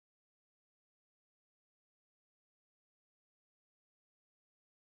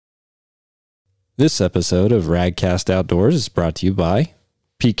This episode of Radcast Outdoors is brought to you by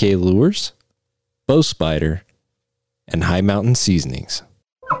PK Lures, Bow Spider, and High Mountain Seasonings.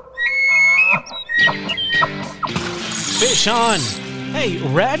 Fish on! Hey,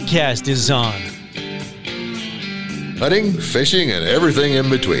 Radcast is on! Hunting, fishing, and everything in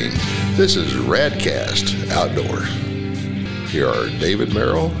between. This is Radcast Outdoors. Here are David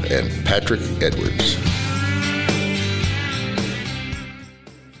Merrill and Patrick Edwards.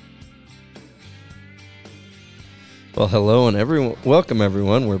 Well, hello and welcome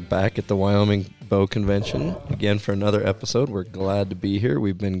everyone. We're back at the Wyoming Bow Convention again for another episode. We're glad to be here.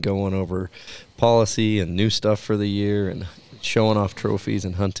 We've been going over policy and new stuff for the year and showing off trophies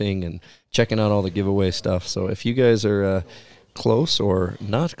and hunting and checking out all the giveaway stuff. So if you guys are close or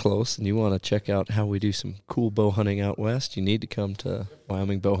not close and you want to check out how we do some cool bow hunting out west, you need to come to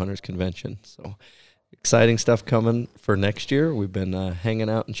Wyoming Bow Hunters Convention. So exciting stuff coming for next year. We've been hanging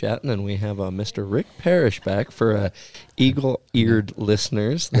out and chatting, and we have Mr. Rick Parish back for eagle-eared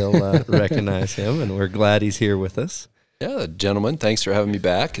listeners. They'll recognize him, and we're glad he's here with us. Yeah, gentlemen, thanks for having me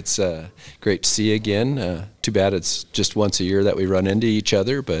back. It's great to see you again. Too bad it's just once a year that we run into each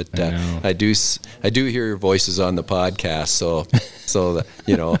other, but I do hear your voices on the podcast, so so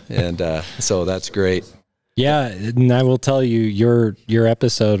that's great. Yeah, and I will tell you, your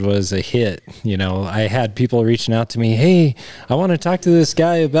episode was a hit. You know, I had people reaching out to me, hey, I want to talk to this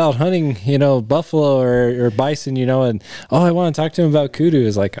guy about hunting, buffalo or bison, and, I want to talk to him about kudu.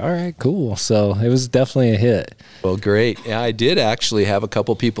 It's like, all right, cool. So it was definitely a hit. Well, great. Yeah, I did actually have a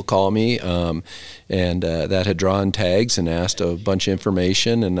couple people call me and that had drawn tags and asked a bunch of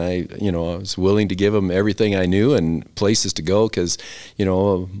information, and I was willing to give them everything I knew and places to go because,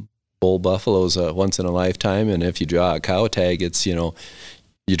 bull buffalo's once in a lifetime, and if you draw a cow tag, it's you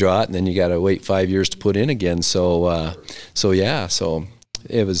draw it and then you got to wait 5 years to put in again. So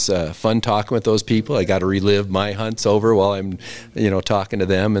it was fun talking with those people. I got to relive my hunts over while I'm talking to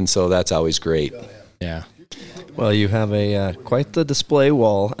them, and so that's always great. Yeah. Well, you have a quite the display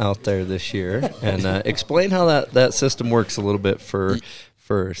wall out there this year, and explain how that system works a little bit for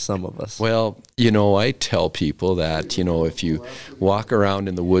some of us. Well, I tell people that, if you walk around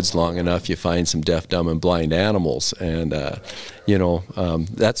in the woods long enough, you find some deaf, dumb, and blind animals. And,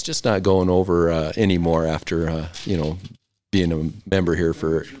 that's just not going over anymore after, being a member here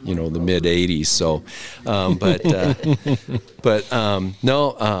for, the mid 80s. So,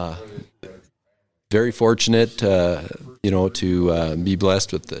 very fortunate, to be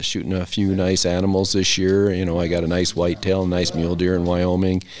blessed with shooting a few nice animals this year. I got a nice whitetail, nice mule deer in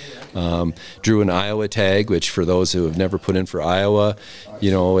Wyoming. Drew an Iowa tag, which for those who have never put in for Iowa,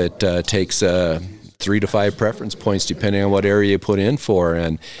 it takes 3 to 5 preference points depending on what area you put in for.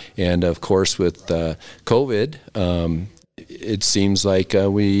 And of course with COVID, it seems like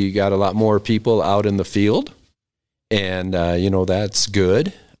we got a lot more people out in the field, and that's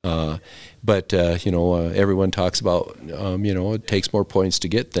good. But everyone talks about, it takes more points to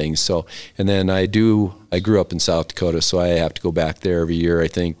get things. So, and then I grew up in South Dakota, so I have to go back there every year. I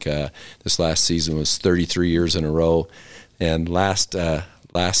think this last season was 33 years in a row. And last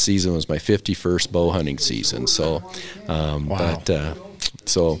season was my 51st bow hunting season. So, wow.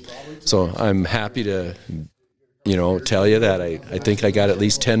 So I'm happy to, tell you that I think I got at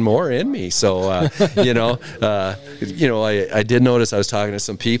least 10 more in me. So, I did notice I was talking to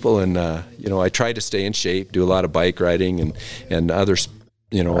some people, and, I try to stay in shape, do a lot of bike riding and other,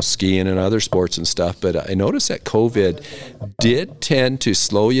 skiing and other sports and stuff. But I noticed that COVID did tend to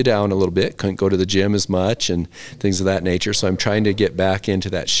slow you down a little bit. Couldn't go to the gym as much and things of that nature. So I'm trying to get back into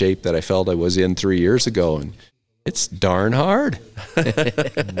that shape that I felt I was in 3 years ago. And it's darn hard.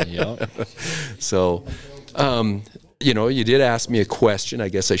 Yep. So, you did ask me a question. I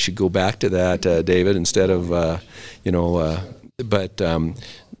guess I should go back to that, David, instead of, I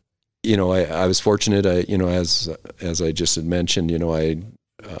was fortunate, as I just had mentioned, I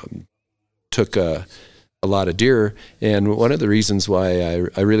took a lot of deer. And one of the reasons why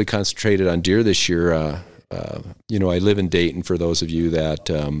I really concentrated on deer this year, I live in Dayton, for those of you that,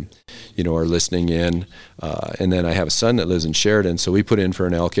 are listening in. And then I have a son that lives in Sheridan, so we put in for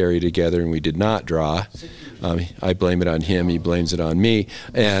an elk area together, and we did not draw. I blame it on him. He blames it on me.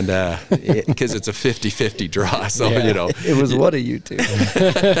 And because it's a 50-50 draw. So, It was one of you two.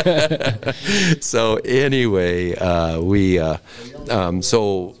 So anyway,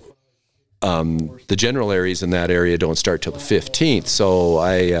 the general areas in that area don't start till the 15th. So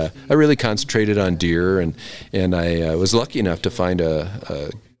I really concentrated on deer, and I was lucky enough to find a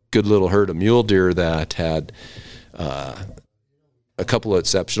good little herd of mule deer that had a couple of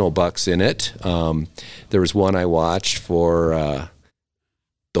exceptional bucks in it. There was one I watched for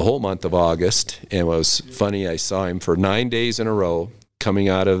the whole month of August. And it was funny, I saw him for 9 days in a row coming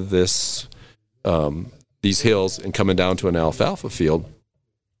out of this these hills and coming down to an alfalfa field.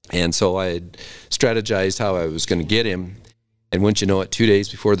 And so I had strategized how I was going to get him. And wouldn't you know it, 2 days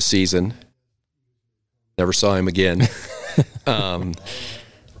before the season, never saw him again.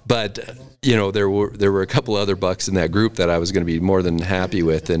 But there were a couple other bucks in that group that I was going to be more than happy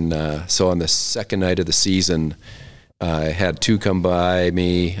with. And so on the second night of the season, I had two come by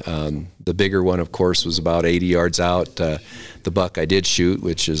me. The bigger one, of course, was about 80 yards out. The buck I did shoot,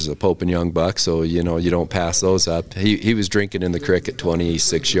 which is a Pope and Young buck, so you don't pass those up. He was drinking in the creek at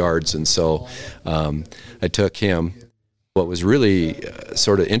 26 yards, and so I took him. What was really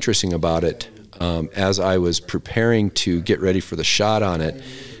sort of interesting about it, as I was preparing to get ready for the shot on it,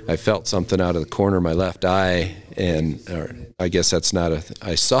 I felt something out of the corner of my left eye, I guess that's not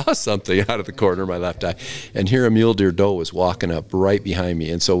I saw something out of the corner of my left eye, and here a mule deer doe was walking up right behind me.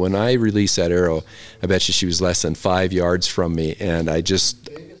 And so when I released that arrow, I bet you she was less than 5 yards from me, and I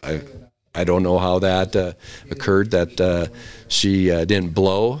don't know how that occurred, that she didn't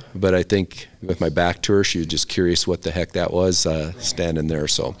blow, but I think with my back to her, she was just curious what the heck that was standing there.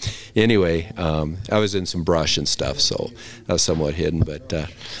 So anyway, I was in some brush and stuff, so I was somewhat hidden, but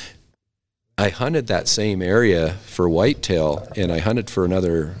I hunted that same area for whitetail, and I hunted for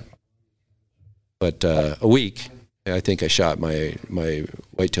another, a week. I think I shot my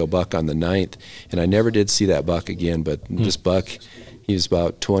whitetail buck on the 9th, and I never did see that buck again, but this buck, he was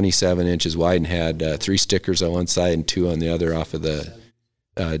about 27 inches wide and had 3 stickers on one side and 2 on the other off of the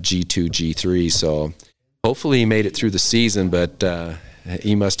G2, G3. So hopefully he made it through the season, but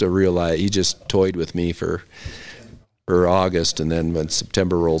he must have realized, he just toyed with me for August, and then when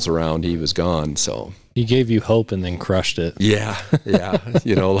September rolls around, he was gone. So he gave you hope and then crushed it. Yeah.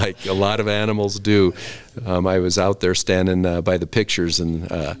 Like a lot of animals do. I was out there standing by the pictures,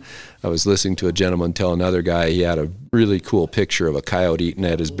 and I was listening to a gentleman tell another guy he had a really cool picture of a coyote eating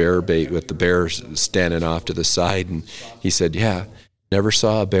at his bear bait with the bear standing off to the side, and he said, yeah, never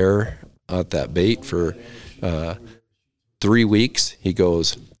saw a bear at that bait for 3 weeks. He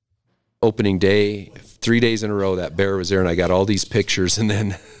goes, opening day, 3 days in a row, that bear was there, and I got all these pictures, and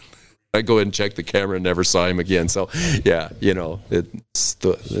then I go ahead and check the camera and never saw him again. So, yeah,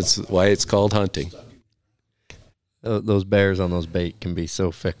 it's why it's called hunting. Those bears on those bait can be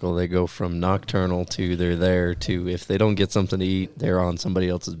so fickle. They go from nocturnal to they're there to if they don't get something to eat, they're on somebody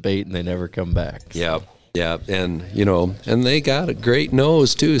else's bait and they never come back. Yeah, and and they got a great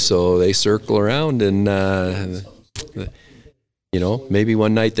nose too, so they circle around and maybe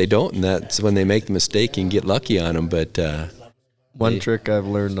one night they don't, and that's when they make the mistake and get lucky on them. But one trick I've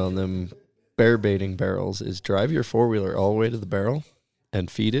learned on them bear baiting barrels is drive your four-wheeler all the way to the barrel and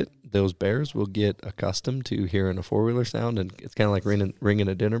feed it. Those bears will get accustomed to hearing a four-wheeler sound, and it's kind of like ringing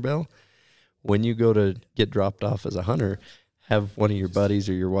a dinner bell. When you go to get dropped off as a hunter, have one of your buddies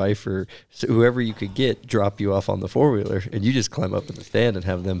or your wife or whoever you could get drop you off on the four-wheeler, and you just climb up in the stand and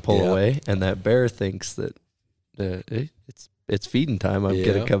have them pull away, and that bear thinks that it's feeding time. I'm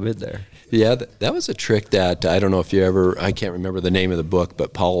going to come in there. Yeah, that was a trick that I don't know if you ever, I can't remember the name of the book,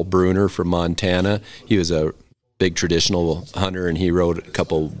 but Paul Bruner from Montana, he was a big traditional hunter, and he wrote a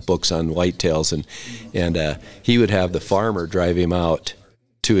couple books on whitetails, and he would have the farmer drive him out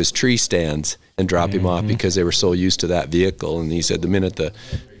to his tree stands and drop him off because they were so used to that vehicle. And he said the minute the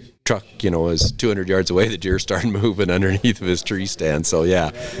truck, was 200 yards away, the deer started moving underneath of his tree stand. So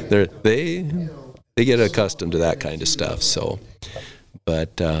yeah, they get accustomed to that kind of stuff. So,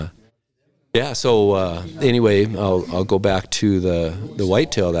 but anyway, I'll go back to the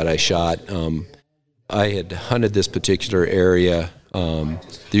whitetail that I shot. I had hunted this particular area the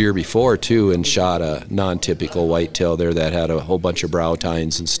year before too, and shot a non-typical whitetail there that had a whole bunch of brow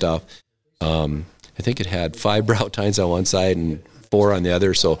tines and stuff. I think it had 5 brow tines on one side and 4 on the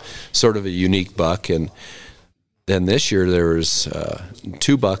other, so sort of a unique buck. And then this year there was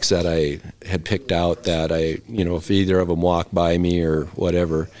 2 bucks that I had picked out that if either of them walked by me or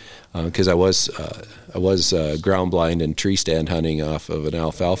whatever, because I was ground blind and tree stand hunting off of an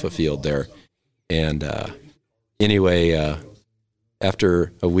alfalfa field there. And anyway,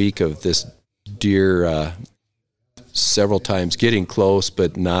 after a week of this deer several times getting close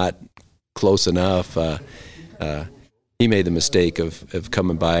but not close enough, he made the mistake of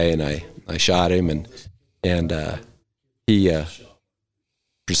coming by, and I shot him, and he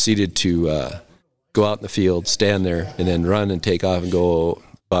proceeded to go out in the field, stand there, and then run and take off and go.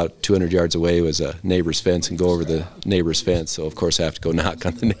 About 200 yards away was a neighbor's fence, and go over the neighbor's fence. So, of course, I have to go knock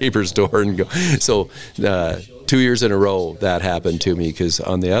on the neighbor's door and go. So 2 years in a row that happened to me, because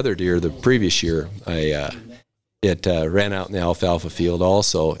on the other deer the previous year, I it ran out in the alfalfa field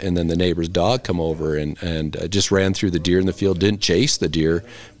also, and then the neighbor's dog come over and just ran through the deer in the field. Didn't chase the deer,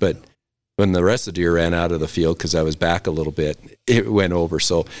 but when the rest of the deer ran out of the field, because I was back a little bit, it went over.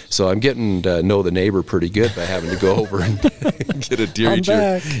 So I'm getting to know the neighbor pretty good by having to go over and get a deer. I'm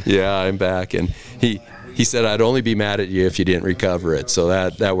back. Yeah, I'm back. And he said I'd only be mad at you if you didn't recover it. So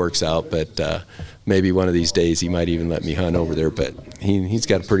that works out. But maybe one of these days he might even let me hunt over there. But he's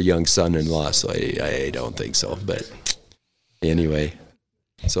got a pretty young son-in-law, so I don't think so. But anyway,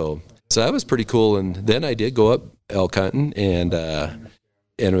 so that was pretty cool. And then I did go up elk hunting, and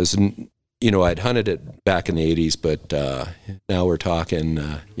it was, I'd hunted it back in the 80s, but now we're talking,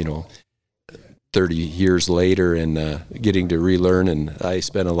 30 years later, and getting to relearn. And I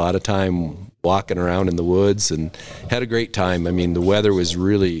spent a lot of time walking around in the woods and had a great time. I mean, the weather was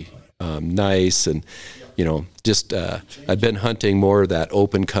really nice, and I'd been hunting more of that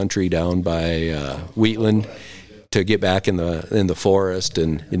open country down by Wheatland to get back in the forest,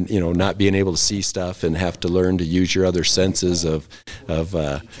 and not being able to see stuff and have to learn to use your other senses of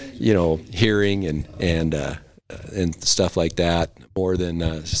hearing and stuff like that more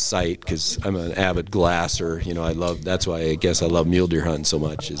than sight, because I'm an avid glasser. That's why I guess I love mule deer hunting so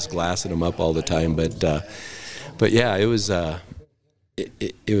much, is glassing them up all the time. But yeah, it was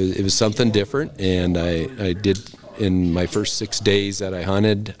something different, and I did. In my first 6 days that I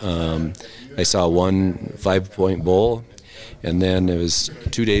hunted, I saw one 5-point bull, and then it was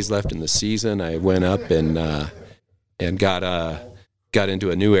 2 days left in the season. I went up and got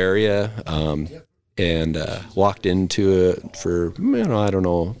into a new area, and walked into it for I don't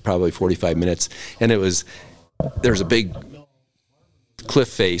know, probably 45 minutes, and there's a big cliff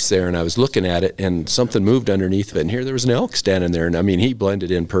face there, and I was looking at it, and something moved underneath of it, and here there was an elk standing there, and I mean, he blended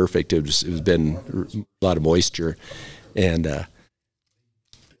in perfect. It was been a lot of moisture, and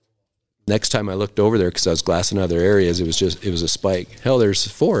next time I looked over there, because I was glassing other areas, it was a spike. Hell, there's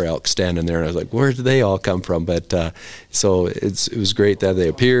 4 elk standing there, and I was like, where did they all come from? But so it was great that they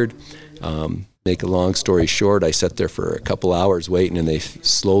appeared. Make a long story short, I sat there for a couple hours waiting, and they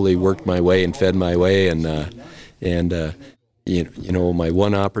slowly worked my way and fed my way, and my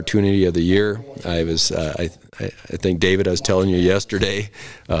one opportunity of the year, I was, I think, David, I was telling you yesterday,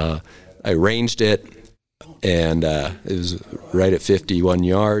 I ranged it, and it was right at 51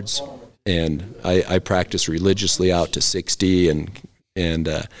 yards, and I practiced religiously out to 60, and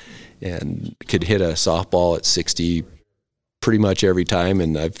could hit a softball at 60 pretty much every time,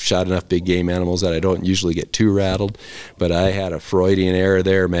 and I've shot enough big game animals that I don't usually get too rattled, but I had a Freudian error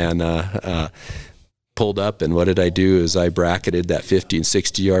there, man. Pulled up, and what did I do is I bracketed that 50 and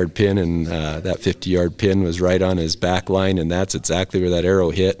 60 yard pin, and that 50 yard pin was right on his back line, and that's exactly where that arrow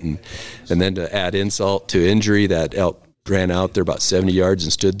hit. And then to add insult to injury, that elk ran out there about 70 yards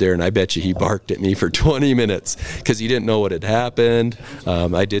and stood there, and I bet you he barked at me for 20 minutes because he didn't know what had happened.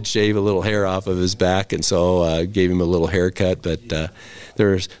 I did shave a little hair off of his back, and so gave him a little haircut, but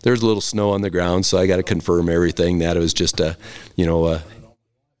there's a little snow on the ground, so I got to confirm everything, that it was just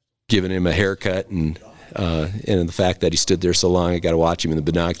giving him a haircut, and the fact that he stood there so long, I got to watch him in the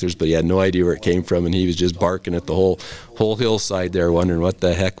binoculars, but he had no idea where it came from, and he was just barking at the whole hillside there, wondering what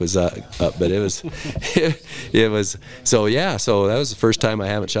the heck was up. But it was, it was, so yeah. So that was the first time I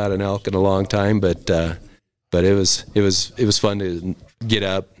haven't shot an elk in a long time, but it was fun to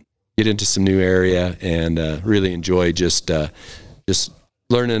get into some new area, and really enjoy just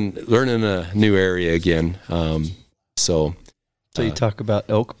learning a new area again. So you talk about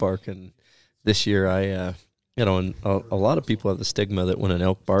elk barking. This year, and a lot of people have the stigma that when an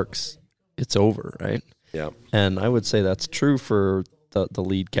elk barks, it's over, right? Yeah. And I would say that's true for the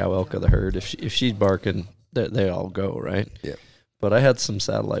lead cow elk of the herd. If she's barking, they all go, right? Yeah. But I had some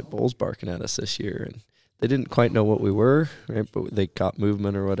satellite bulls barking at us this year, and they didn't quite know what we were, right? But they caught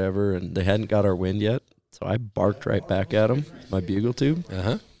movement or whatever, and they hadn't got our wind yet. So I barked right back at them, my bugle tube,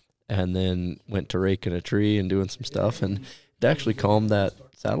 and then went to raking a tree and doing some stuff, and it actually calmed that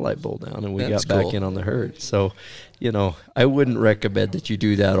satellite bull down, and we got back in on the herd. So, I wouldn't recommend that you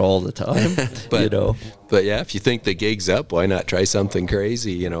do that all the time, But yeah, if you think the gig's up, why not try something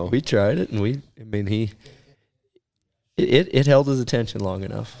crazy, We tried it, and it held his attention long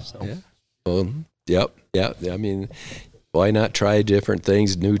enough. So. Yeah. Well, yep. I mean, why not try different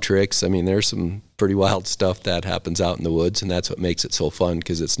things, new tricks? I mean, there's some pretty wild stuff that happens out in the woods, and that's what makes it so fun,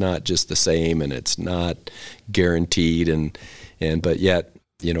 because it's not just the same, and it's not guaranteed, but yet,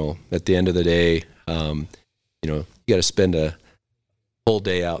 at the end of the day, you got to spend a whole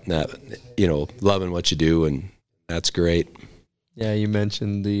day out in that, loving what you do, and that's great. Yeah, you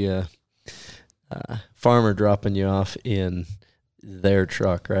mentioned the farmer dropping you off in their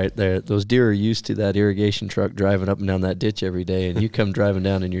truck, right? Those deer are used to that irrigation truck driving up and down that ditch every day, and you come driving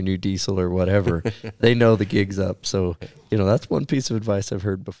down in your new diesel or whatever, they know the gig's up. So, that's one piece of advice I've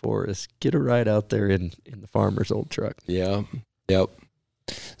heard before is get a ride out there in the farmer's old truck. Yeah. Yep.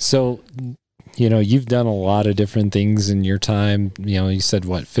 So, you've done a lot of different things in your time. You said,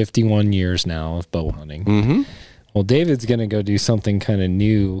 51 years now of bow hunting. Mm-hmm. Well, David's going to go do something kind of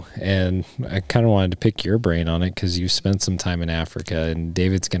new, and I kind of wanted to pick your brain on it because you spent some time in Africa, and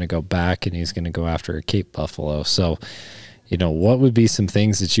David's going to go back, and he's going to go after a Cape buffalo. So, what would be some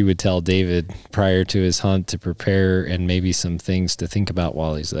things that you would tell David prior to his hunt to prepare, and maybe some things to think about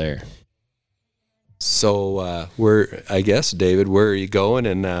while he's there? So, David, where are you going,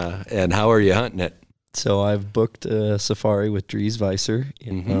 and how are you hunting it? So I've booked a safari with Dries Visser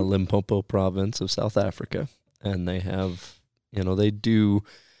in Limpopo province of South Africa. And they have, they've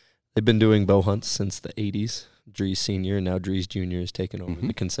been doing bow hunts since the 80s. Dries Sr. and now Dries Jr. has taken over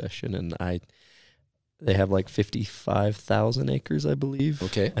the concession. And they have like 55,000 acres, I believe.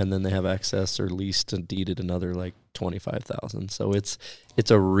 Okay. And then they have access or leased and deeded another like 25,000. So it's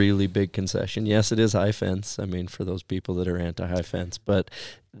a really big concession. Yes, it is high fence. I mean, for those people that are anti-high fence, but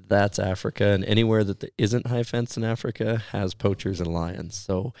that's Africa. And anywhere that isn't high fence in Africa has poachers and lions.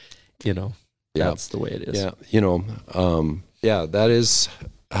 So, that's the way it is. Yeah. That is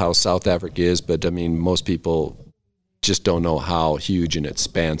how South Africa is. But I mean, most people just don't know how huge and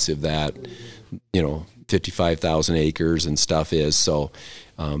expansive that, 55,000 acres and stuff is. So,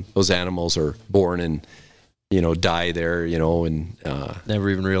 those animals are born and, die there, and, never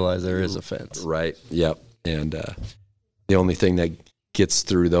even realize there is a fence. Right. Yep. And, the only thing that gets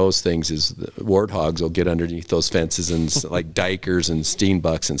through those things is the warthogs will get underneath those fences, and like dikers and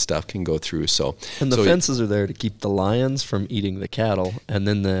steenbucks and stuff can go through. And the fences are there to keep the lions from eating the cattle. And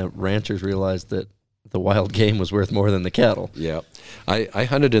then the ranchers realized that the wild game was worth more than the cattle. Yeah. I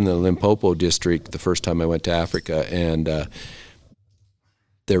hunted in the Limpopo district the first time I went to Africa, and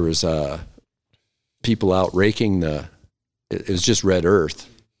there was people out raking it was just red earth.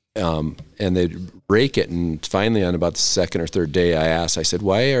 And they'd rake it, and finally on about the second or third day I said,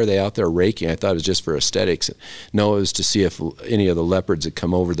 why are they out there raking? I thought it was just for aesthetics. No, it was to see if any of the leopards had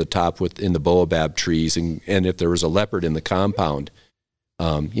come over the top in the baobab trees, and if there was a leopard in the compound,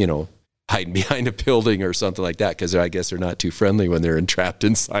 hiding behind a building or something like that, because I guess they're not too friendly when they're entrapped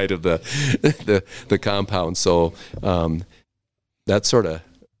inside of the compound. So that sort of,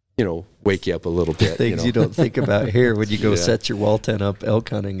 wake you up a little bit. Things you don't think about here when you go set your wall tent up elk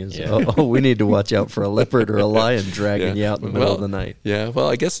hunting is, we need to watch out for a leopard or a lion dragging you out in the middle of the night. Yeah, well,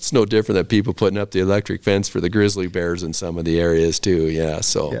 I guess it's no different than people putting up the electric fence for the grizzly bears in some of the areas too. Yeah,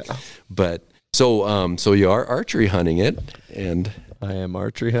 so, but so you are archery hunting it, and I am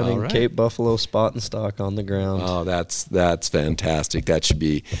archery hunting Cape buffalo spot and stock on the ground. Oh, that's fantastic. That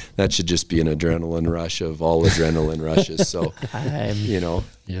should just be an adrenaline rush of all adrenaline rushes. So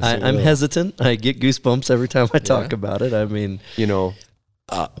I'm hesitant. I get goosebumps every time I talk about it. I mean,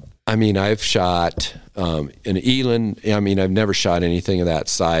 I've shot an eland. I've never shot anything of that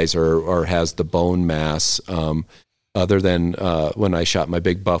size or has the bone mass. Other than when I shot my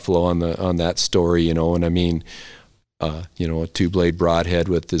big buffalo on that story, and a 2-blade broadhead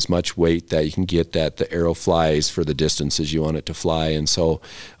with as much weight that you can get that the arrow flies for the distances you want it to fly. And so,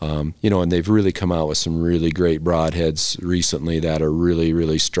 and they've really come out with some really great broadheads recently that are really,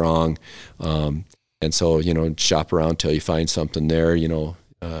 really strong. And so, shop around till you find something there.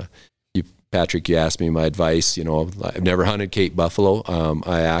 Patrick, you asked me my advice. I've never hunted Cape buffalo.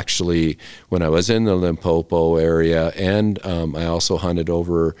 I actually, when I was in the Limpopo area, and I also hunted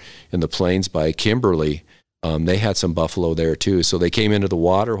over in the plains by Kimberley. They had some buffalo there too, so they came into the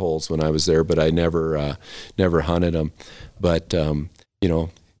water holes when I was there, but I never hunted them. But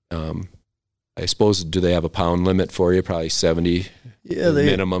I suppose, do they have a pound limit for you? Probably 70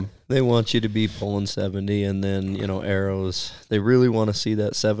 minimum. They want you to be pulling 70, and then arrows. They really want to see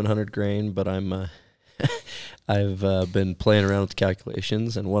that 700 grain, but I've been playing around with the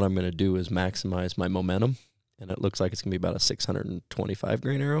calculations, and what I'm going to do is maximize my momentum, and it looks like it's going to be about a 625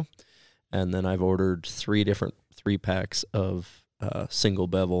 grain arrow. And then I've ordered 3 packs of single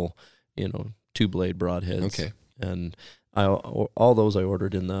bevel, 2-blade broadheads. Okay. And all those I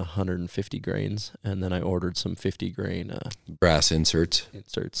ordered in the 150 grains, and then I ordered some 50 grain brass inserts.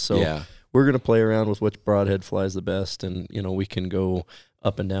 So we're going to play around with which broadhead flies the best, and we can go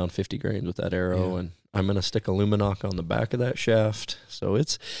up and down 50 grains with that arrow, and I'm going to stick a Luminok on the back of that shaft. So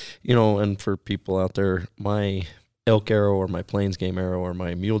it's, and for people out there, my elk arrow or my plains game arrow or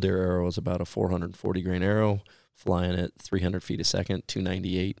my mule deer arrow is about a 440 grain arrow, flying at 300 feet a second,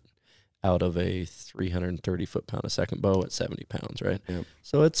 298. out of a 330 foot-pound a second bow at 70 pounds, right? Yep.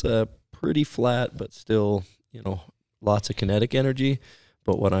 So it's a pretty flat, but still, lots of kinetic energy.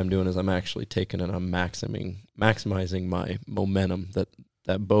 But what I'm doing is I'm actually taking and I'm maximizing my momentum.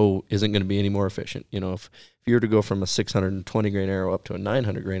 That bow isn't going to be any more efficient. If you were to go from a 620 grain arrow up to a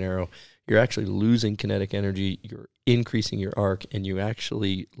 900 grain arrow, you're actually losing kinetic energy. You're increasing your arc, and you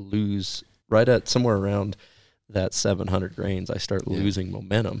actually lose right at somewhere around that 700 grains. I start losing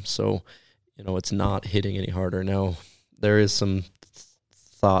momentum. So, it's not hitting any harder. Now, there is some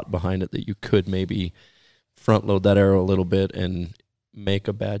thought behind it that you could maybe front load that arrow a little bit and make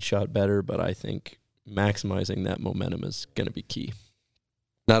a bad shot better, but I think maximizing that momentum is going to be key.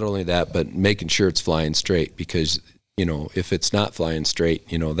 Not only that, but making sure it's flying straight, because if it's not flying straight,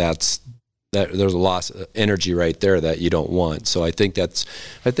 there's a loss of energy right there that you don't want. So I think I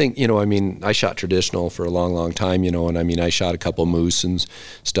shot traditional for a long time, and I shot a couple moose and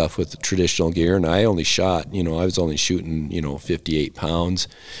stuff with the traditional gear, and I only shot, I was only shooting, 58 pounds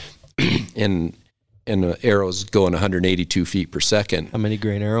and the arrow's going 182 feet per second. How many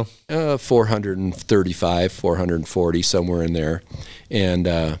grain arrow? 435, 440, somewhere in there.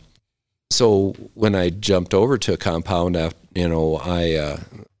 And so when I jumped over to a compound, I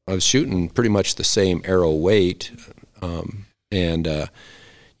was shooting pretty much the same arrow weight,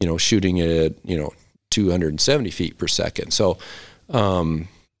 shooting it at 270 feet per second. So I've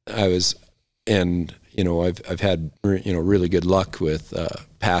had really good luck with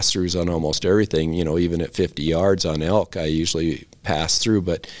pass-throughs on almost everything. Even at 50 yards on elk, I usually pass through.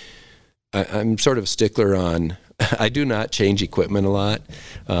 But I'm sort of a stickler on. I do not change equipment a lot.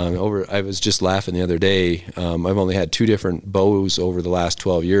 I was just laughing the other day. I've only had 2 different bows over the last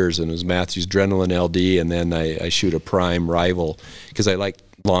 12 years, and it was Matthews Drenolin LD, and then I shoot a Prime Rival because I like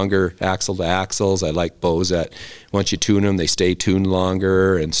longer axle to axles. I like bows that once you tune them, they stay tuned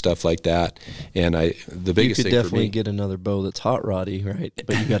longer and stuff like that. And the biggest thing for me, you could definitely get another bow that's hot roddy, right?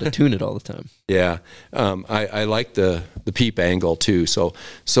 But you got to tune it all the time. Yeah, I like the peep angle too.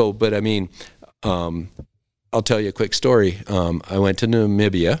 But I mean, I'll tell you a quick story. I went to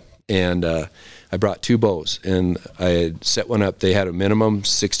Namibia and I brought 2 bows, and I had set one up. They had a minimum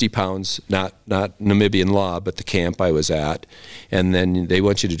 60 pounds, not Namibian law, but the camp I was at. And then they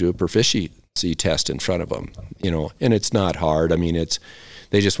want you to do a proficiency test in front of them, and it's not hard. I mean,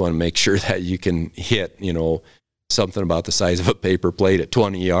 they just want to make sure that you can hit, something about the size of a paper plate at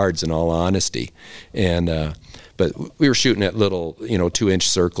 20 yards, in all honesty. And, but we were shooting at little, 2-inch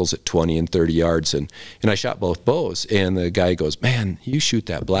circles at 20 and 30 yards. And I shot both bows. And the guy goes, "Man, you shoot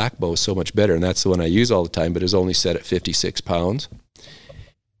that black bow so much better." And that's the one I use all the time, but it's only set at 56 pounds.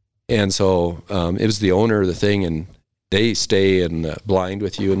 And so it was the owner of the thing, and they stay in blind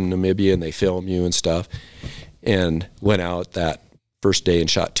with you in Namibia, and they film you and stuff. And went out that first day and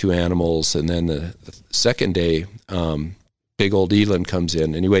shot 2 animals. And then the second day, big old eland comes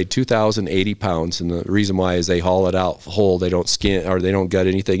in, and he weighed 2,080 pounds. And the reason why is they haul it out whole. They don't skin, or they don't gut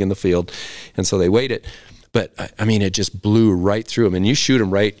anything in the field. And so they weighed it. But I mean, it just blew right through him. And you shoot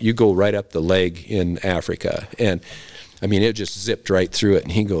him right, you go right up the leg in Africa. And I mean, it just zipped right through it.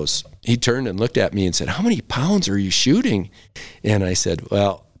 And he turned and looked at me and said, "How many pounds are you shooting?" And I said,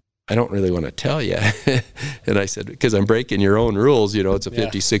 "Well, I don't really want to tell you." And I said, "Because I'm breaking your own rules, it's a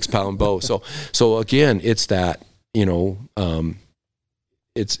 56-pound bow." So again, it's that,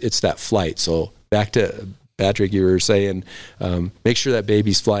 it's that flight. So back to Patrick, you were saying, make sure that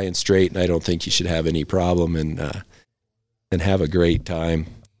baby's flying straight, and I don't think you should have any problem, and have a great time,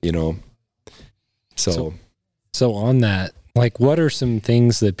 So on that, what are some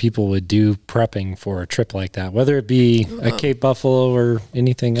things that people would do prepping for a trip like that, whether it be a Cape Buffalo or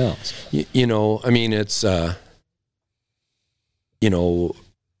anything else? I mean, it's, so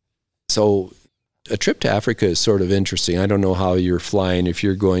a trip to Africa is sort of interesting. I don't know how you're flying. If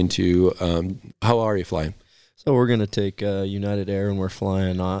you're going to, how are you flying? So we're going to take United Air, and we're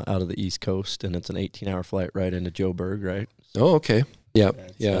flying out of the East Coast, and it's an 18-hour flight right into Joburg, right? Oh, okay. Yeah.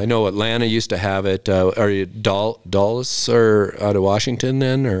 I know Atlanta used to have it. Are you Dulles or out of Washington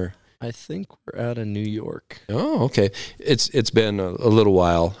then, or? I think we're out of New York. Oh, okay. It's been a little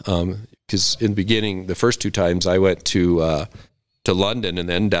while, because in the beginning, the first 2 times I went to London and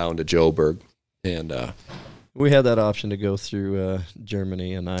then down to Joburg, and we had that option to go through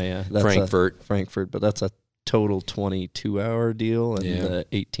Germany, and that's Frankfurt, but that's a total 22-hour deal, and the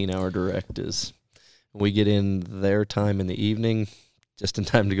 18-hour direct is, we get in their time in the evening, just in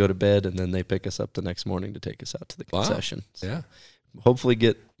time to go to bed, and then they pick us up the next morning to take us out to the concession. Wow. Yeah. Hopefully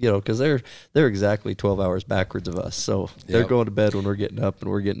get, because they're exactly 12 hours backwards of us. So they're going to bed when we're getting up,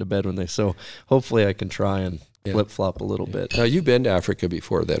 and we're getting to bed when so hopefully I can try and flip-flop a little bit. Now, you've been to Africa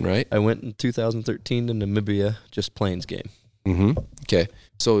before then, right? I went in 2013 to Namibia, just plains game. Mm-hmm. Okay.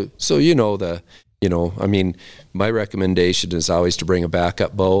 So I mean, my recommendation is always to bring a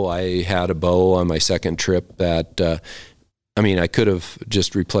backup bow. I had a bow on my second trip that, I could have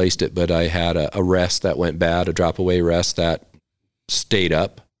just replaced it, but I had a rest that went bad, a drop-away rest that stayed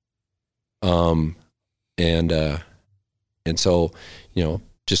up. And so,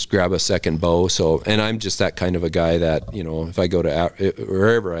 just grab a second bow. So, and I'm just that kind of a guy that, if I go to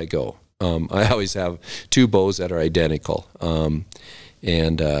wherever I go, I always have two bows that are identical.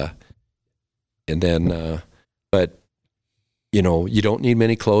 But you don't need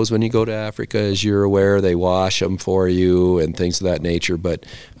many clothes when you go to Africa, as you're aware. They wash them for you and things of that nature. But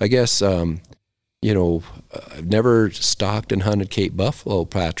I guess, I've never stalked and hunted Cape buffalo,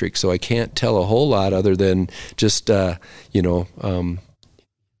 Patrick, so I can't tell a whole lot other than just, listen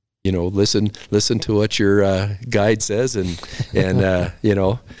to what your guide says and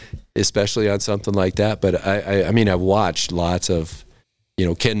especially on something like that. But I've watched lots of,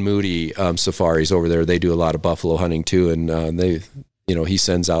 Ken Moody safaris over there. They do a lot of buffalo hunting too, and he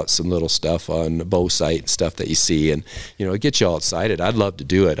sends out some little stuff on the bow site and stuff that you see, and it gets you all excited. I'd love to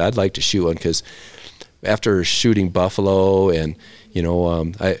do it. I'd like to shoot one, because after shooting buffalo and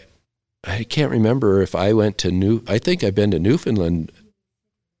I can't remember if I went to I think I've been to Newfoundland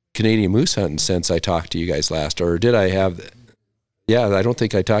Canadian moose hunting since I talked to you guys last, or did I have? Yeah, I don't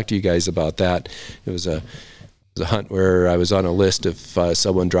think I talked to you guys about that. It was a hunt where I was on a list if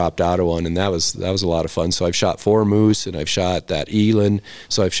someone dropped out of one, and that was a lot of fun. So I've shot 4 moose, and I've shot that eland.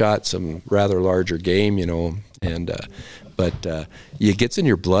 So I've shot some rather larger game, but it gets in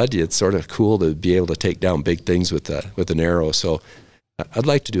your blood. It's sort of cool to be able to take down big things with an arrow. So I'd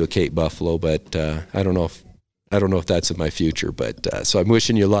like to do a Cape buffalo, but I don't know if that's in my future, but so I'm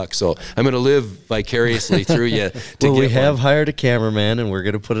wishing you luck. So I'm going to live vicariously through you. We have hired a cameraman, and we're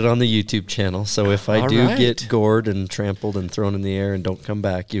going to put it on the YouTube channel. So if I get gored and trampled and thrown in the air and don't come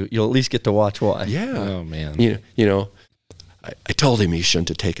back, you'll at least get to watch why. Yeah. Oh man. I told him he shouldn't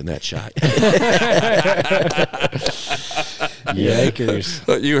have taken that shot.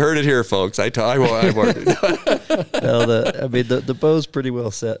 Yikers. You heard it here, folks. I warned it. Well, the bow's pretty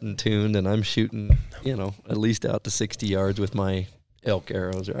well set and tuned, and I'm shooting, at least out to 60 yards with my elk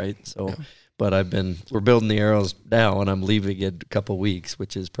arrows, right? So, yeah. But we're building the arrows now, and I'm leaving in a couple weeks,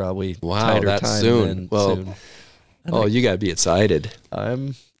 which is probably tighter that's time soon. Soon. You got to be excited.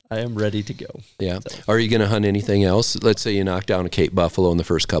 I am ready to go. Yeah. So. Are you going to hunt anything else? Let's say you knock down a Cape buffalo in the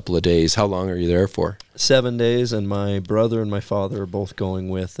first couple of days. How long are you there for? 7 days, and my brother and my father are both going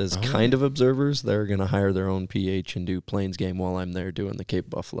with as kind of observers. They're going to hire their own PH and do plains game while I'm there doing the Cape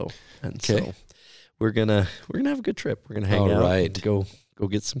buffalo. And so we're gonna have a good trip. We're gonna hang out and go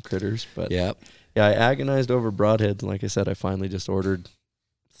get some critters. But yeah, I agonized over broadheads, and like I said, I finally just ordered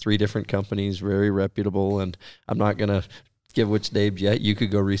 3 different companies, very reputable, and I'm not gonna give which names yet. You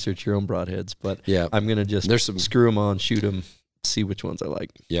could go research your own broadheads, but I'm going to just screw them on, shoot them, see which ones I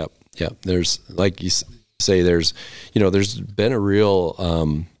like. Yep. There's, like you say, there's been a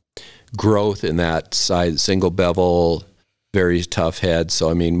real growth in that side, single bevel, very tough head.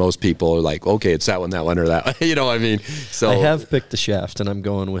 So, most people are like, okay, it's that one, or that. So I have picked the shaft, and I'm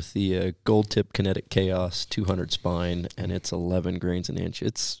going with the Gold Tip Kinetic Chaos 200 spine, and it's 11 grains an inch.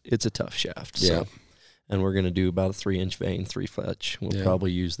 It's a tough shaft. So. And we're going to do about a 3-inch vein, 3 fletch. We'll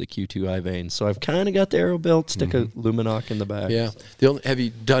probably use the Q2I vein. So I've kind of got the arrow built, stick a Luminoc in the back. Yeah. Have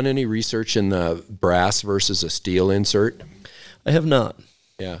you done any research in the brass versus a steel insert? I have not.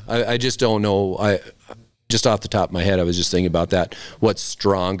 Yeah. I just don't know. Just off the top of my head, I was just thinking about that. What's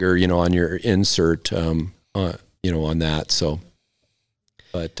stronger, on your insert, on that. So,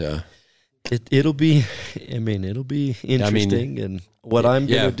 but it'll be interesting. And what I'm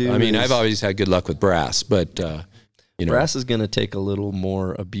going to do I've always had good luck with brass, but, brass is going to take a little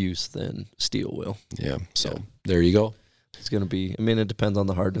more abuse than steel will. Yeah. So there you go. It's going to be, it depends on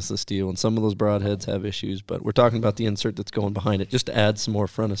the hardness of steel, and some of those broadheads have issues, but we're talking about the insert that's going behind it just to add some more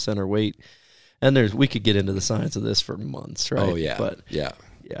front of center weight. And we could get into the science of this for months, right? Oh, yeah. But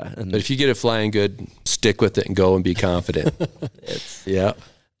if you get it flying good, stick with it and go and be confident.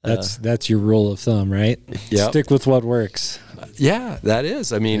 That's your rule of thumb, right? Yeah. Stick with what works. Yeah, that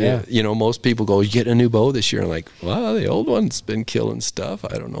is. Most people go, you get a new bow this year. And like, well, the old one's been killing stuff.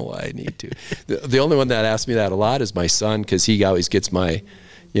 I don't know why I need to. The only one that asks me that a lot is my son, because he always gets my,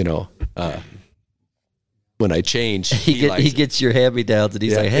 when I change, he gets your hand-me-downs, and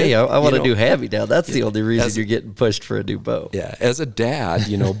he's like, hey, I want to do hand-me-down. That's the only reason you're getting pushed for a new bow. Yeah, as a dad,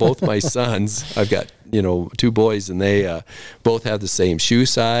 both my sons, I've got two boys, and they both have the same shoe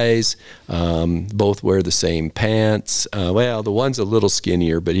size, both wear the same pants. Well, the one's a little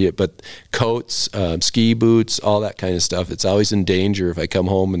skinnier, but coats, ski boots, all that kind of stuff. It's always in danger if I come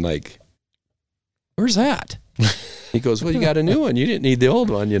home and like, where's that? He goes, well, you got a new one. You didn't need the old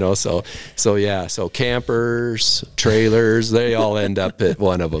one, So yeah, so campers, trailers, they all end up at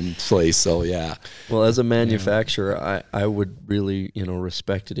one of them's place. So yeah. Well, as a manufacturer, I would really,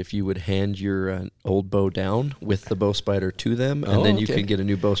 respect it if you would hand your old bow down with the bow spider to them, and then you can get a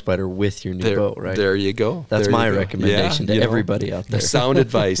new bow spider with your new bow, right? There you go. That's my recommendation to everybody out there. Sound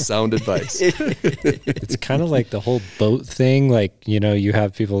advice. It's kind of like the whole boat thing. Like, you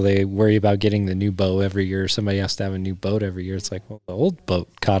have people, they worry about getting the new bow every year. Somebody has to have a new boat every year. It's like, well, the old boat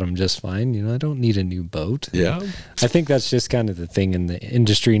caught them just fine. I don't need a new boat. Yeah. I think that's just kind of the thing in the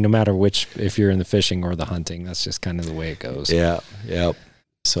industry, no matter if you're in the fishing or the hunting, that's just kind of the way it goes. Yeah. Yeah.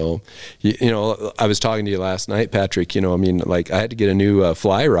 So, I was talking to you last night, Patrick, I had to get a new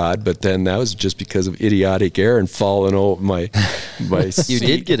fly rod, but then that was just because of idiotic error and falling over my seat. You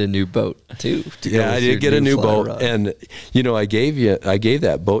did get a new boat too. Yeah, I did get a new boat. Rod. And, I gave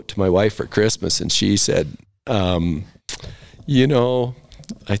that boat to my wife for Christmas, and she said, I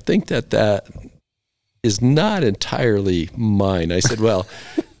think that is not entirely mine. I said, well,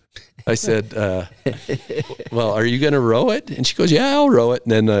 well, are you going to row it? And she goes, yeah, I'll row it.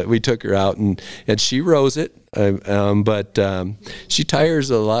 And then we took her out, and she rows it. But she tires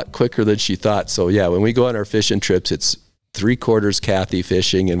a lot quicker than she thought. So yeah, when we go on our fishing trips, it's 3/4 Kathy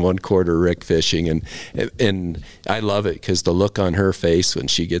fishing and 1/4 Rick fishing. And I love it because the look on her face when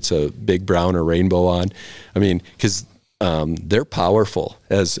she gets a big brown or rainbow on, because they're powerful,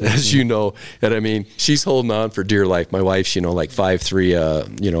 as you know. And she's holding on for dear life. My wife's, like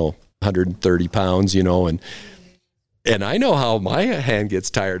 5'3", 130 pounds, and I know how my hand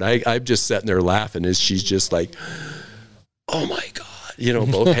gets tired. I'm just sitting there laughing as she's just like, oh my God.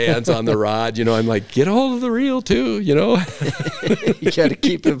 Both hands on the rod, I'm like, get a hold of the reel too, You got to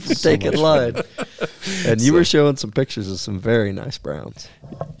keep him from taking line. And you were showing some pictures of some very nice browns.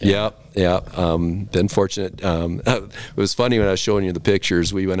 Yeah. Been fortunate. It was funny when I was showing you the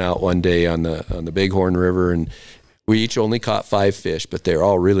pictures. We went out one day on the Bighorn River, and we each only caught 5 fish, but they're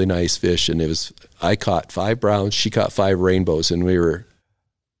all really nice fish. And I caught 5 browns, she caught 5 rainbows, and we were,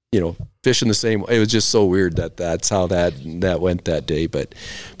 fishing the same. It was just so weird that's how that went that day. But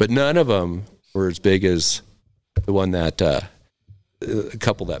none of them were as big as the one that a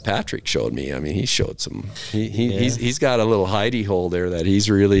couple that Patrick showed me. He showed some. He's got a little hidey hole there that he's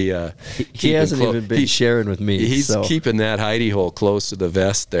really. He hasn't even been sharing with me. He's keeping that hidey hole close to the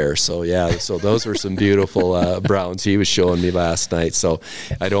vest there. So yeah. So those were some beautiful browns he was showing me last night. So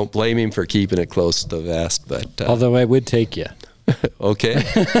I don't blame him for keeping it close to the vest. But although I would take you. Okay.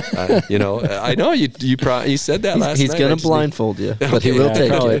 I know you said that last night. He's going to blindfold you, but he will take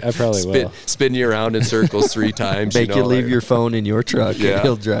you. I probably will. Spin you around in circles 3 times. Make you leave your phone in your truck, and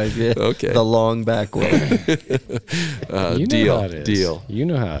he'll drive you the long back way. Deal. You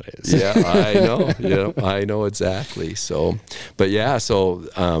know how it is. Yeah, I know. I know exactly. So, but yeah,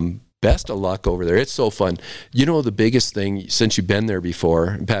 best of luck over there. It's so fun. The biggest thing, since you've been there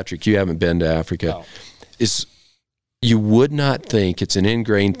before, Patrick, you haven't been to Africa, is you would not think, it's an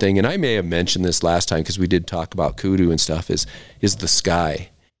ingrained thing, and I may have mentioned this last time because we did talk about kudu and stuff, is the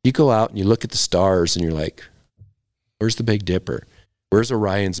sky. You go out and you look at the stars and you're like, where's the Big Dipper? Where's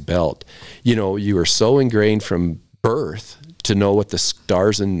Orion's belt? You are so ingrained from birth to know what the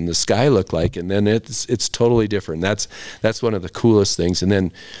stars in the sky look like, and then it's totally different. That's one of the coolest things. And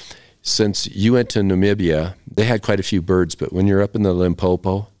then since you went to Namibia, they had quite a few birds, but when you're up in the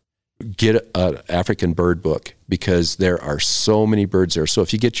Limpopo, get an African bird book because there are so many birds there. So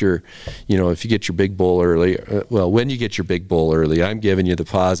if you get your big bull early, when you get your big bull early, I'm giving you the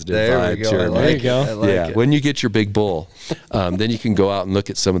positive vibes here. There you go. When you get your big bull, then you can go out and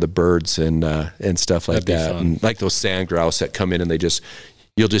look at some of the birds and stuff like that. And like those sand grouse that come in and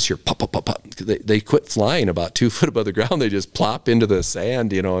you'll just hear pop, pop, pop, pop. They quit flying about 2 foot above the ground. They just plop into the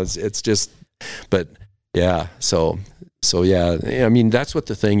sand, it's just, but yeah, so yeah, that's what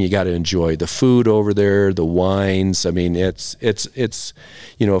the thing you got to enjoy. The food over there, the wines. It's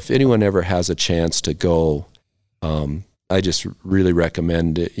if anyone ever has a chance to go, I just really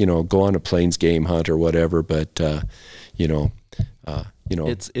recommend it. Go on a plains game hunt or whatever. But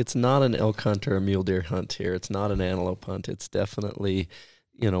it's not an elk hunt or a mule deer hunt here. It's not an antelope hunt. It's definitely,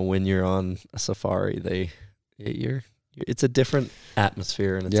 when you're on a safari, it's a different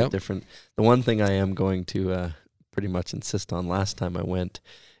atmosphere and it's a different. The one thing I am going to pretty much insist on last time I went,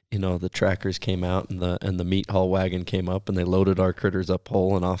 the trackers came out and the meat haul wagon came up and they loaded our critters up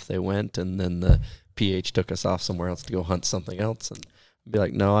whole and off they went, and then the PH took us off somewhere else to go hunt something else, and I'd be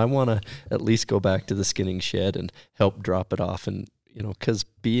like, no, I want to at least go back to the skinning shed and help drop it off. And, you know, because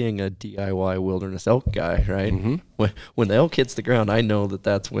being a DIY wilderness elk guy, right? Mm-hmm. When the elk hits the ground, I know that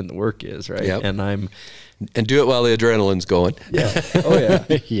that's when the work is, right? Yep. And do it while the adrenaline's going. Yeah. Oh,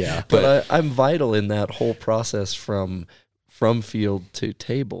 yeah. Yeah. But I'm vital in that whole process from field to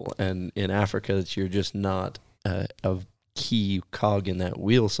table. And in Africa, that you're just not a key cog in that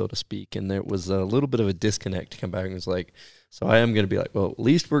wheel, so to speak. And there was a little bit of a disconnect to come back and was like, so I am going to be like, well, at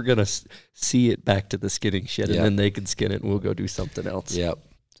least we're going to see it back to the skinning shed, and then they can skin it and we'll go do something else. Yep.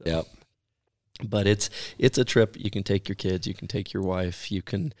 So, Yep. But it's a trip. You can take your kids, you can take your wife, you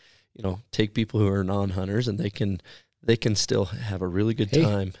can, you know, take people who are non-hunters, and they can still have a really good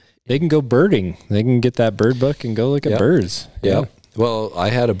time. They can go birding. They can get that bird book and go look at birds. Yeah. Well, I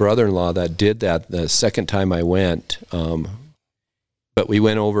had a brother-in-law that did that the second time I went, but we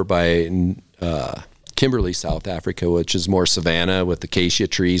went over by Kimberley, South Africa, which is more savanna with acacia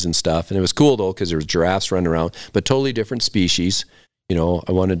trees and stuff. And it was cool, though, because there was giraffes running around, but totally different species. You know,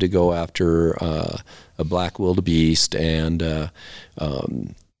 I wanted to go after a black wildebeest, and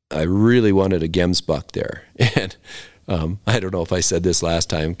I really wanted a gemsbuck there. And I don't know if I said this last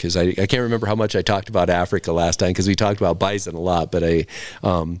time, because I can't remember how much I talked about Africa last time, because we talked about bison a lot, but I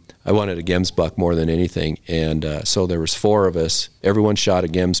wanted a gemsbuck more than anything. And so there was 4 of us. Everyone shot a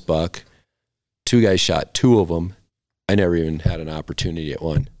gemsbuck. 2 guys shot 2 of them. I never even had an opportunity at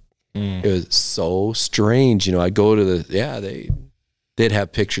one. It was so strange. You know, I'd go to they'd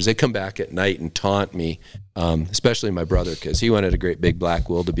have pictures. They'd come back at night and taunt me, especially my brother, because he wanted a great big black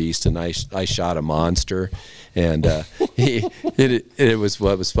wildebeest, and I shot a monster. And it was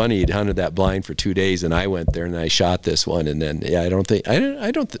what was funny. He'd hunted that blind for 2 days, and I went there and I shot this one. And then I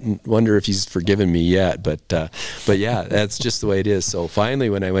don't wonder if he's forgiven me yet. But yeah, that's just the way it is. So finally,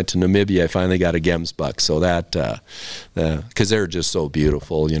 when I went to Namibia, I finally got a gemsbuck. So that because they're just so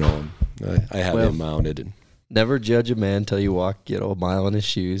beautiful, you know. I had him mounted. And never judge a man till you walk, you know, a mile in his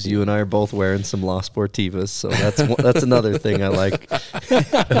shoes. You and I are both wearing some La Sportivas, so that's another thing I like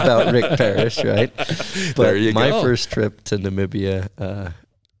about Rick Parish, right? But there you my go. first trip to Namibia,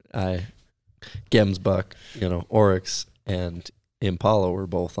 gemsbuck, you know, oryx and impala were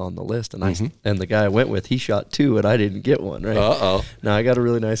both on the list, and and the guy I went with, he shot 2, and I didn't get one. Right? Now I got a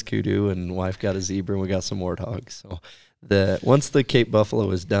really nice kudu, and wife got a zebra, and we got some warthogs. So once the Cape Buffalo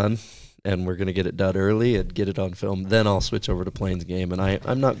is done, and we're going to get it done early and get it on film, then I'll switch over to Plains game. And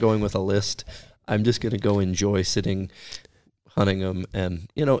I'm not going with a list. I'm just going to go enjoy sitting, hunting them. And,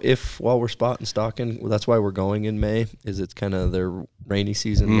 you know, while we're spot and stalking, well, that's why we're going in May, is it's kind of their rainy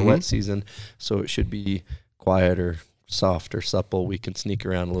season, the wet season. So it should be quiet or soft or supple. We can sneak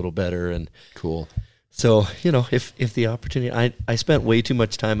around a little better. And cool. So, you know, if the opportunity, I spent way too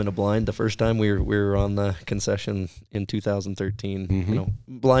much time in a blind the first time we were on the concession in 2013. You know,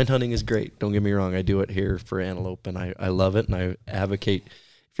 blind hunting is great. Don't get me wrong. I do it here for antelope, and I love it. And I advocate,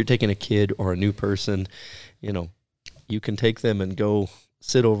 if you're taking a kid or a new person, you know, you can take them and go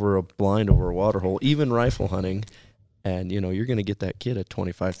sit over a blind over a water hole, even rifle hunting. And, you know, you're going to get that kid a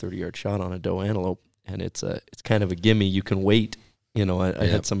 25, 30-yard shot on a doe antelope. And it's kind of a gimme. You can wait. You know, I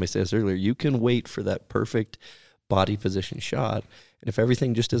had somebody say this earlier. You can wait for that perfect body position shot, and if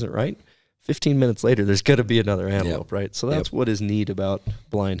everything just isn't right, 15 minutes later, there's going to be another antelope, right? So that's what is neat about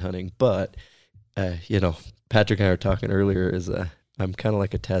blind hunting. But, you know, Patrick and I were talking earlier, I'm kind of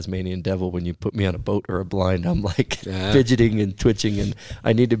like a Tasmanian devil. When you put me on a boat or a blind, I'm like fidgeting and twitching, and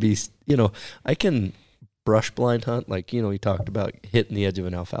I need to be, you know, I can brush blind hunt, like, you know, you talked about hitting the edge of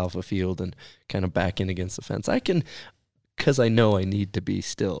an alfalfa field and kind of backing against the fence. I can, because I know I need to be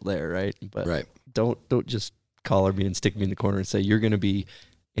still there, right? But don't just collar me and stick me in the corner and say, you're going to be,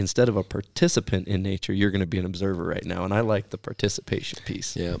 instead of a participant in nature, you're going to be an observer right now. And I like the participation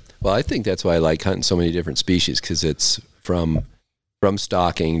piece. Yeah. Well, I think that's why I like hunting so many different species, because it's from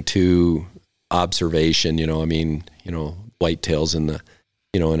stalking to observation. You know, I mean, you know, whitetails in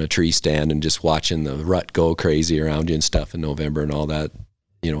a tree stand and just watching the rut go crazy around you and stuff in November and all that,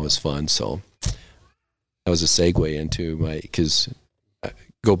 you know, was fun. So that was a segue into because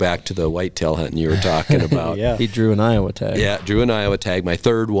go back to the whitetail hunting you were talking about. He drew an Iowa tag. Yeah, drew an Iowa tag, my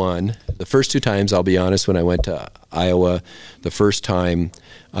third one. The first 2 times, I'll be honest, when I went to Iowa, the first time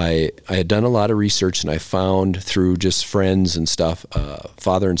I had done a lot of research, and I found through just friends and stuff,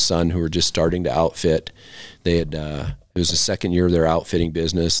 father and son who were just starting to outfit. They had, it was the second year of their outfitting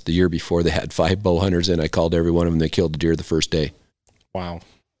business. The year before, they had 5 bow hunters in. I called every one of them. They killed a deer the first day. Wow.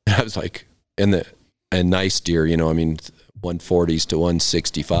 I was like, and nice deer, you know, I mean, 140s to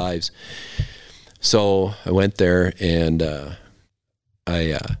 165s. So I went there, and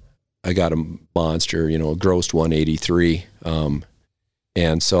I I got a monster, grossed 183.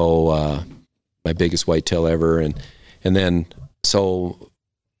 And so my biggest whitetail ever. And then so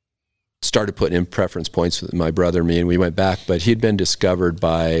started putting in preference points with my brother and me, and we went back, but he'd been discovered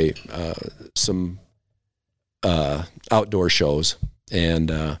by some outdoor shows. And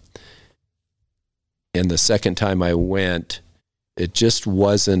the second time I went, it just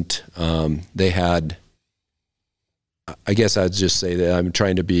wasn't, they had, I guess I'd just say that I'm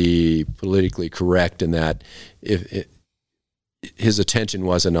trying to be politically correct in that his attention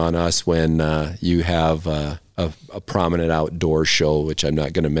wasn't on us when you have a prominent outdoor show, which I'm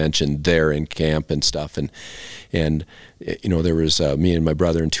not going to mention, there in camp and stuff. And there was me and my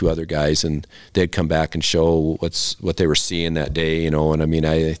brother and two other guys, and they'd come back and show what they were seeing that day, and I mean,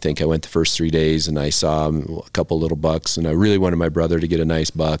 I think I went the first 3 days and I saw a couple little bucks, and I really wanted my brother to get a nice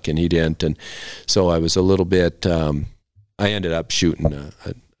buck, and he didn't. And so I was a little bit, I ended up shooting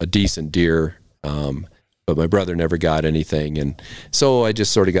a decent deer, but my brother never got anything. And so I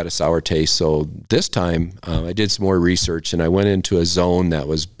just sort of got a sour taste. So this time I did some more research, and I went into a zone that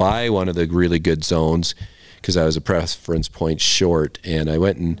was by one of the really good zones, because I was a preference point short. And I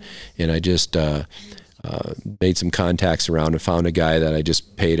went and I just made some contacts around and found a guy that I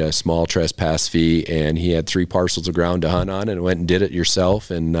just paid a small trespass fee, and he had 3 parcels of ground to hunt on, and went and did it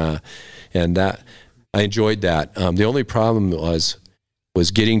yourself. And that, I enjoyed that. The only problem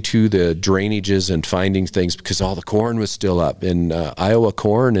was getting to the drainages and finding things, because all the corn was still up. And Iowa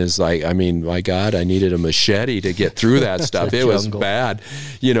corn is like, I mean, my God, I needed a machete to get through that stuff. It was bad,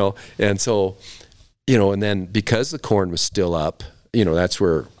 and so, and then because the corn was still up, that's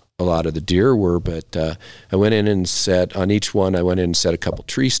where a lot of the deer were. But I went in and set on each one, I went in and set a couple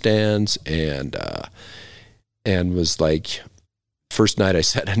tree stands, and was like, first night I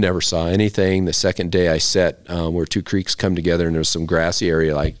set, I never saw anything. The second day I set where 2 creeks come together, and there was some grassy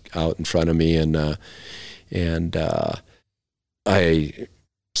area like out in front of me, and I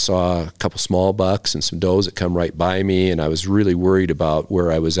saw a couple small bucks and some does that come right by me, and I was really worried about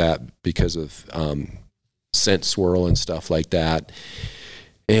where I was at because of scent swirl and stuff like that.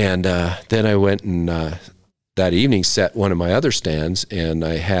 And then I went and that evening set one of my other stands, and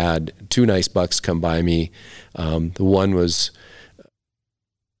I had 2 nice bucks come by me. The one was,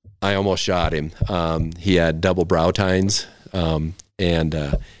 I almost shot him. He had double brow tines and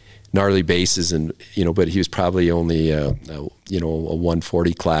gnarly bases, and but he was probably only a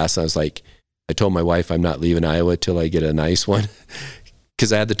 140 class. I was like, I told my wife I'm not leaving Iowa till I get a nice one,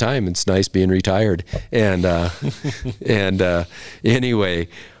 because I had the time. It's nice being retired. And anyway,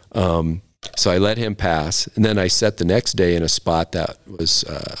 so I let him pass, and then I set the next day in a spot that was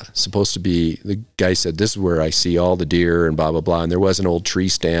supposed to be, the guy said, this is where I see all the deer and blah, blah, blah. And there was an old tree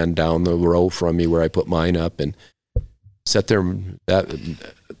stand down the row from me where I put mine up, and sat there that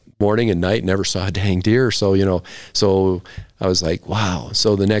morning and night, never saw a dang deer. So, so I was like, wow.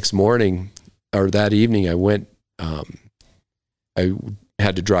 So the next morning, or that evening, I went, I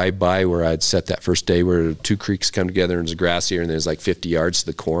had to drive by where I'd set that first day, where 2 creeks come together, and there's a grassy area, and there's like 50 yards to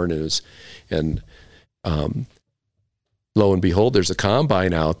the corn. And lo and behold, there's a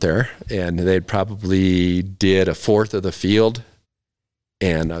combine out there, and they'd probably did a fourth of the field.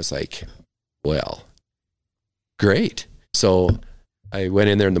 And I was like, well, great. So I went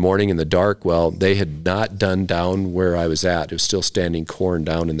in there in the morning in the dark. Well, they had not done down where I was at. It was still standing corn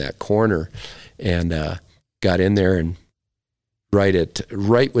down in that corner, and got in there, and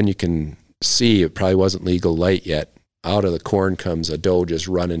right when you can see, it probably wasn't legal light yet, out of the corn comes a doe just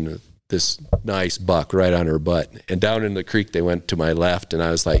running this nice buck right on her butt. And down in the creek, they went to my left, and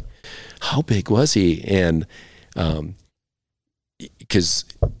I was like, how big was he? And because,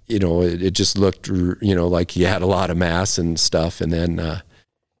 it just looked, like he had a lot of mass and stuff. And then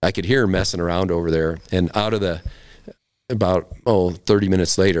I could hear him messing around over there. And out of about 30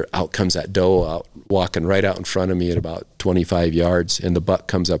 minutes later, out comes that doe out, walking right out in front of me at about 25 yards, and the buck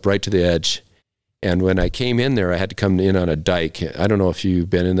comes up right to the edge. And when I came in there, I had to come in on a dike. I don't know if you've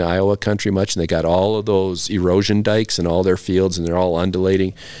been in the Iowa country much, and they got all of those erosion dikes in all their fields, and they're all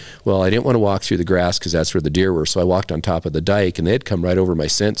undulating. Well, I didn't want to walk through the grass because that's where the deer were, so I walked on top of the dike, and they had come right over my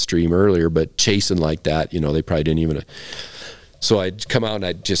scent stream earlier, but chasing like that, they probably didn't even. So I'd come out, and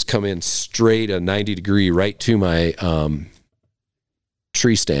I'd just come in straight a 90 degree right to my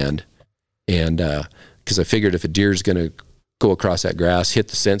tree stand, and because I figured if a deer's going to go across that grass, hit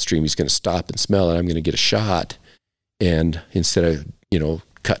the scent stream, he's going to stop and smell it, I'm going to get a shot. And instead of,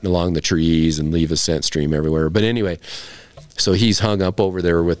 cutting along the trees and leave a scent stream everywhere. But anyway, so he's hung up over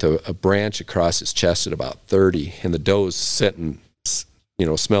there with a branch across his chest at about 30, and the doe's sitting,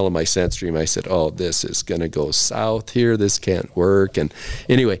 smelling my scent stream, I said, oh, this is going to go south here. This can't work. And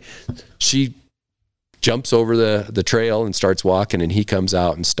anyway, she jumps over the trail and starts walking, and he comes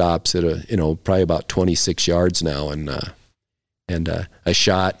out and stops at probably about 26 yards now. And I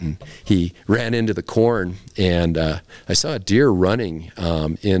shot, and he ran into the corn, and I saw a deer running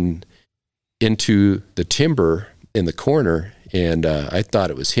into the timber in the corner, and I thought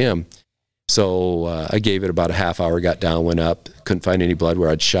it was him. So I gave it about a half hour, got down, went up, couldn't find any blood where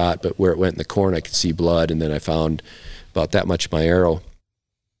I'd shot, but where it went in the corn, I could see blood, and then I found about that much of my arrow.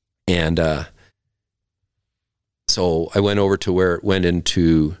 And so I went over to where it went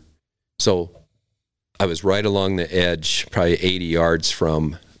into, so I was right along the edge, probably 80 yards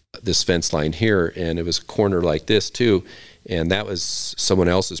from this fence line here, and it was a corner like this too, and that was someone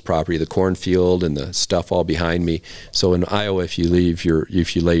else's property, the cornfield and the stuff all behind me. So in Iowa, if you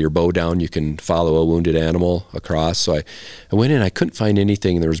lay your bow down, you can follow a wounded animal across. So I went in, I couldn't find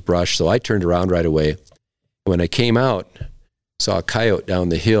anything, there was brush, so I turned around right away. When I came out, saw a coyote down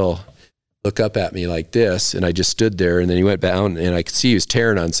the hill look up at me like this, and I just stood there, and then he went down, and I could see he was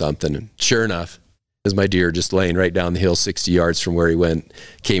tearing on something, and sure enough, there's my deer just laying right down the hill 60 yards from where he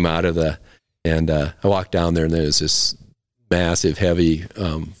came out of and I walked down there, and there was this massive, heavy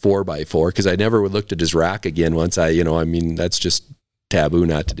 4x4, because I never looked at his rack again once that's just taboo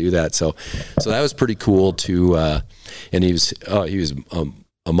not to do that. So that was pretty cool to, and he was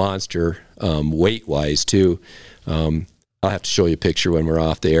a monster, weight-wise too. I'll have to show you a picture when we're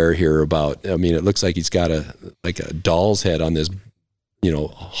off the air here it looks like he's got a doll's head on this,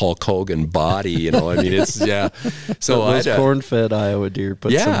 Hulk Hogan body, it's, yeah. So those corn-fed Iowa deer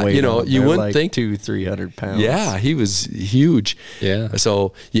put some weight on. You wouldn't think 200-300 pounds. Yeah, he was huge. Yeah.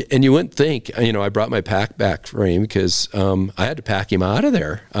 So, and you wouldn't think, I brought my back frame because I had to pack him out of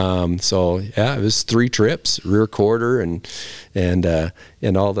there. So yeah, it was 3 trips, rear quarter and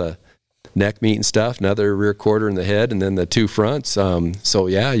all the neck meat and stuff, another rear quarter in the head, and then the 2 fronts. So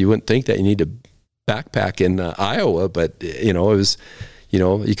yeah, you wouldn't think that you need to backpack in Iowa, but it was,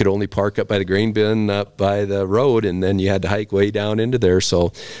 you could only park up by the grain bin up by the road, and then you had to hike way down into there. So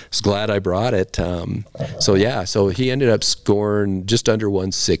I was glad I brought it. So he ended up scoring just under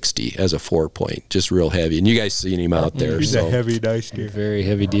 160 as a 4-point, just real heavy. And you guys seen him out there. He's a heavy, nice deer. Very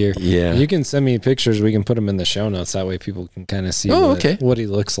heavy deer. Yeah. You can send me pictures. We can put them in the show notes. That way people can kind of see what he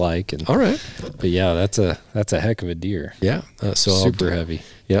looks like. And, all right. But yeah, that's a heck of a deer. Yeah. So super heavy.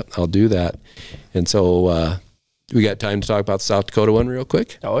 Yep. I'll do that. And so, we got time to talk about the South Dakota one real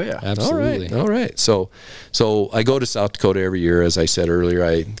quick? Oh, yeah. Absolutely. All right. So I go to South Dakota every year. As I said earlier,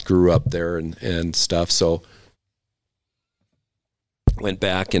 I grew up there and stuff. So went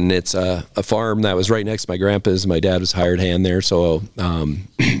back, and it's a farm that was right next to my grandpa's. My dad was a hired hand there. So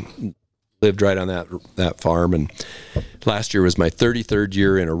lived right on that farm. And last year was my 33rd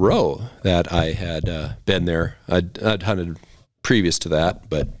year in a row that I had been there. I'd hunted previous to that,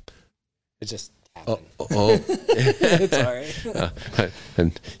 but It just it's all right.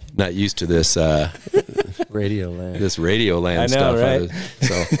 I'm not used to this Radio land. this radio land I know, stuff. right?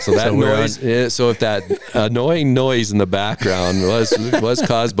 So that noise. So if that annoying noise in the background was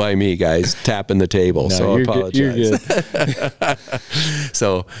caused by me, guys, tapping the table. No, So I you're apologize. Good. You're good.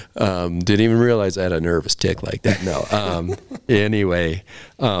 So didn't even realize I had a nervous tick like that. No. Anyway,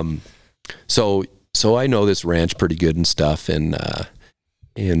 so I know this ranch pretty good and stuff, and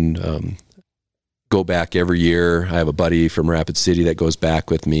go back every year. I have a buddy from Rapid City that goes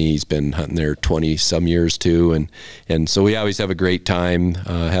back with me. He's been hunting there 20 some years too. And so we always have a great time,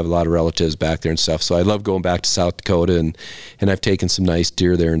 have a lot of relatives back there and stuff. So I love going back to South Dakota, and I've taken some nice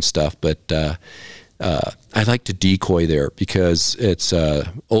deer there and stuff, but, I like to decoy there because it's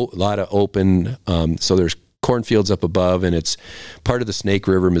a lot of open. So there's cornfields up above, and it's part of the Snake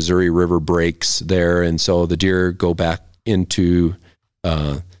River, Missouri River breaks there. And so the deer go back into,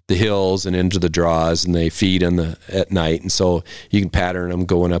 the hills and into the draws, and they feed at night, and so you can pattern them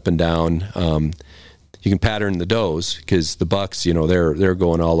going up and down. You can pattern the does because the bucks, they're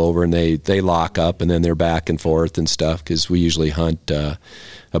going all over, and they lock up, and then they're back and forth and stuff, because we usually hunt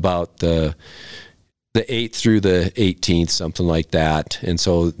about the 8th through the 18th, something like that. And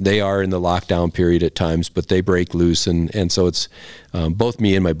so they are in the lockdown period at times, but they break loose, and so it's both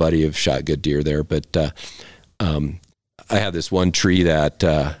me and my buddy have shot good deer there, but I have this one tree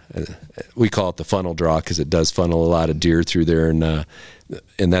that we call it the funnel draw because it does funnel a lot of deer through there, and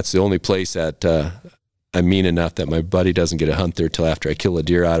that's the only place that I'm mean enough that my buddy doesn't get to hunt there till after I kill a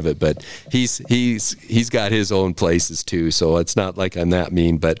deer out of it. But he's got his own places too, so it's not like I'm that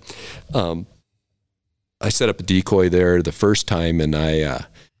mean. But I set up a decoy there the first time, and I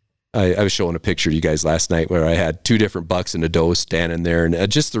I was showing a picture to you guys last night where I had 2 different bucks and a doe standing there,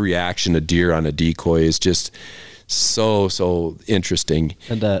 and just the reaction of deer on a decoy is just so interesting.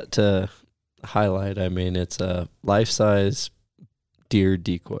 And to highlight, I mean, it's a life-size deer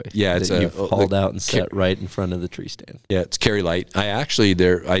decoy. Yeah, it's that you've hauled out and set right in front of the tree stand. Yeah, it's carry light. I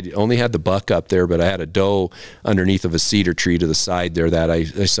only had the buck up there, but I had a doe underneath of a cedar tree to the side there that I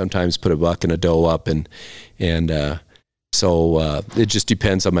sometimes put a buck and a doe up, and so it just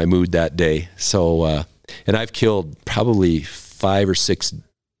depends on my mood that day. So and I've killed probably 5 or 6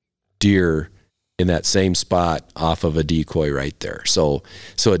 deer in that same spot off of a decoy right there. So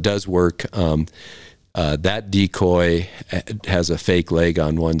it does work. That decoy has a fake leg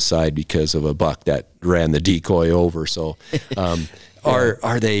on one side because of a buck that ran the decoy over. So,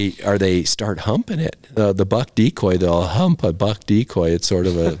 are they start humping it? The buck decoy, they'll hump a buck decoy. It's sort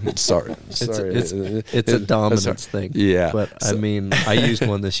of a it's a dominance thing. Yeah, but I mean, I used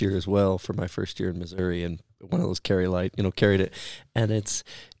one this year as well for my first year in Missouri, and one of those carry light, carried it, and it's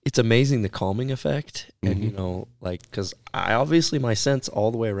amazing the calming effect. And like, because I obviously my scent's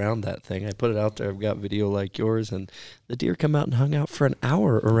all the way around that thing. I put it out there. I've got video like yours, and the deer come out and hung out for an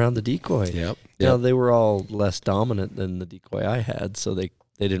hour around the decoy. Yep. Now they were all less dominant than the decoy I had, so they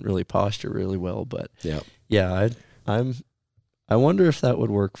didn't really posture really well. But I wonder if that would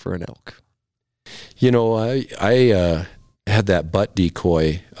work for an elk. I had that butt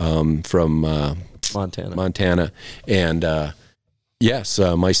decoy from Montana, and yes,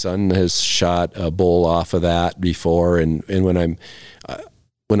 my son has shot a bull off of that before, and when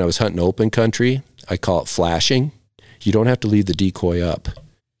I was hunting open country, I call it flashing. You don't have to leave the decoy up.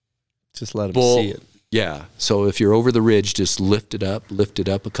 Just let him see it. Yeah. So if you're over the ridge, just lift it up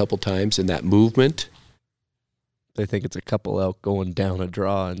a couple times, in that movement. They think it's a couple elk going down a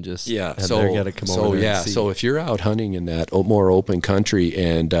draw and just they're gotta come over there and see. So if you're out hunting in that more open country,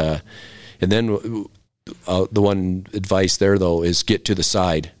 and then the one advice there though is get to the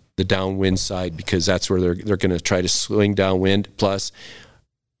side, the downwind side, because that's where they're going to try to swing downwind. Plus,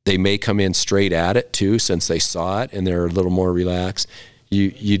 they may come in straight at it too, since they saw it and they're a little more relaxed.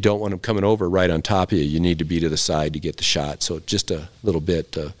 You don't want them coming over right on top of you. You need to be to the side to get the shot. So just a little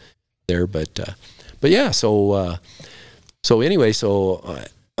bit there, but yeah. So anyway, I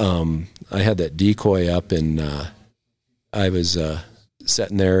had that decoy up, and I was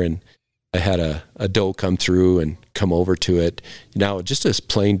sitting there, and I had a doe come through and come over to it. Now, just as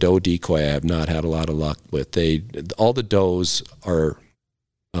plain doe decoy, I have not had a lot of luck with. All the does are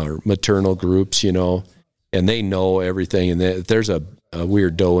maternal groups, and they know everything. And if there's a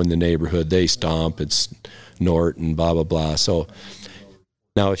weird doe in the neighborhood, they stomp and snort and blah, blah, blah. So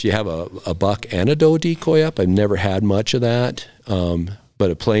now if you have a buck and a doe decoy up, I've never had much of that.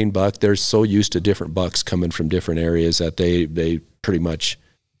 But a plain buck, they're so used to different bucks coming from different areas that they pretty much,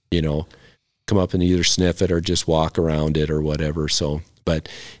 come up and either sniff it or just walk around it or whatever. So, but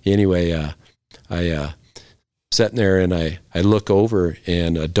anyway, I sitting there, and I look over,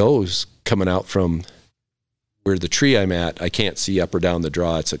 and a doe's coming out from where the tree I'm at. I can't see up or down the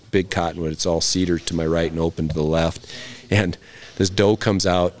draw. It's a big cottonwood. It's all cedar to my right and open to the left. And this doe comes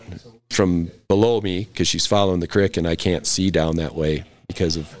out from below me because she's following the creek, and I can't see down that way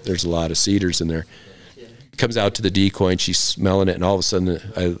because there's a lot of cedars in there. Comes out to the decoy, and she's smelling it, and all of a sudden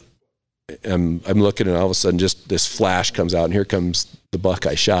I'm looking, and all of a sudden just this flash comes out, and here comes the buck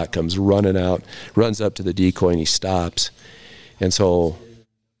I shot, comes running out, runs up to the decoy, and he stops. And so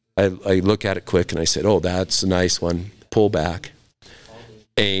I look at it quick, and I said, oh, that's a nice one. Pull back,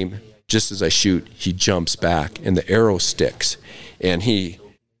 aim. Just as I shoot, he jumps back, and the arrow sticks. And he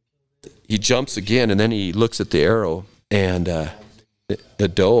jumps again, and then he looks at the arrow, and the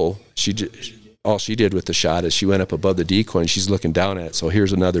doe, all she did with the shot is she went up above the decoy, and she's looking down at it. So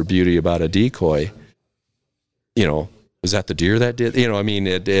here's another beauty about a decoy. Was that the deer that did?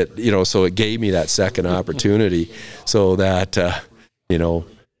 So it gave me that second opportunity, so that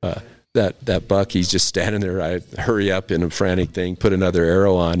that buck, he's just standing there. I hurry up in a frantic thing, put another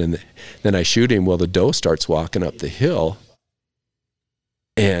arrow on, and then I shoot him. Well, the doe starts walking up the hill,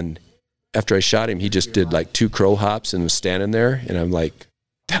 and after I shot him, he just did like 2 crow hops and was standing there, and I'm like,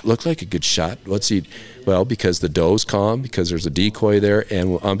 that looked like a good shot. What's he? Well, because the doe's calm, because there's a decoy there,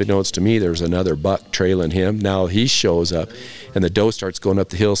 and unbeknownst to me, there's another buck trailing him. Now he shows up, and the doe starts going up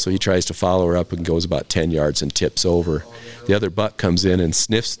the hill, so he tries to follow her up and goes about 10 yards and tips over. The other buck comes in and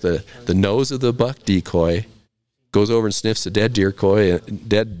sniffs the nose of the buck decoy, goes over and sniffs the dead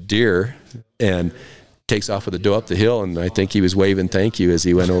deer, and takes off with the doe up the hill, and I think he was waving thank you as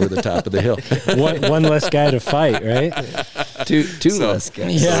he went over the top of the hill. One less guy to fight, right? Two less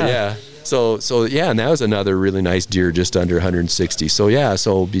guys. Yeah. so yeah, and that was another really nice deer, just under 160. So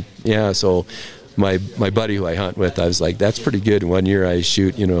so my buddy who I hunt with, I was like, that's pretty good. One year I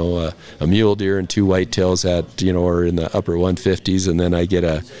shoot, a mule deer and 2 whitetails at, or in the upper 150s, and then I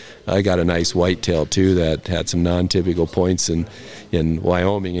got a nice whitetail too that had some non-typical points in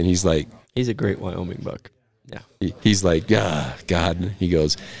Wyoming, and he's like, he's a great Wyoming buck. Yeah. He's like, God. He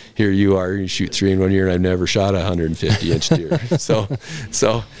goes, here you are, you shoot 3 in 1 year, and I've never shot a 150-inch deer.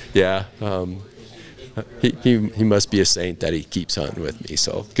 so yeah. He must be a saint that he keeps hunting with me.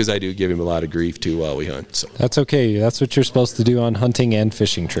 So, because I do give him a lot of grief too while we hunt. So that's okay. That's what you're supposed to do on hunting and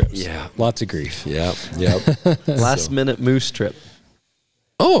fishing trips. Yeah, lots of grief. Yep. Last minute moose trip.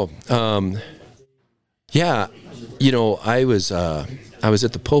 Oh, yeah. I was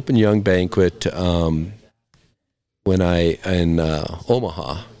at the Pope and Young banquet when in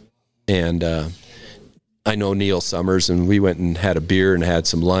Omaha, and I know Neil Summers, and we went and had a beer and had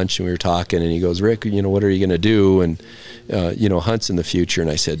some lunch, and we were talking, and he goes, Rick, what are you going to do? And, hunts in the future. And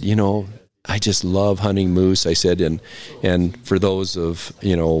I said, I just love hunting moose. I said, and for those of,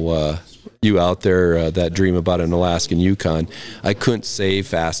 you out there that dream about an Alaskan Yukon, I couldn't save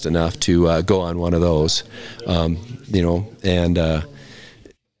fast enough to go on one of those, and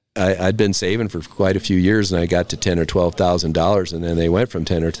I'd been saving for quite a few years, and I got to $10,000 or $12,000, and then they went from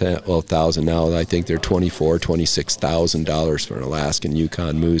 $10,000 or $12,000. Now I think they're $24,000, $26,000 for an Alaskan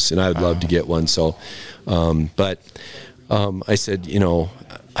Yukon moose, and I would love to get one. So, but I said,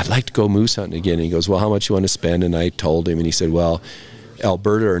 I'd like to go moose hunting again. And he goes, well, how much you want to spend? And I told him, and he said, well,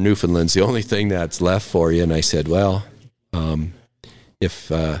 Alberta or Newfoundland's the only thing that's left for you. And I said, well,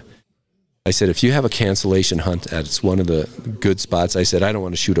 if you have a cancellation hunt that's one of the good spots, I said, I don't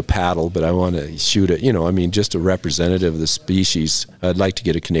want to shoot a paddle, but I want to shoot just a representative of the species. I'd like to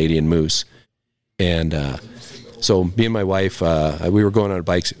get a Canadian moose. And so me and my wife, we were going on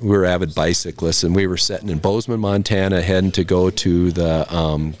bikes. We were avid bicyclists, and we were sitting in Bozeman, Montana, heading to go to the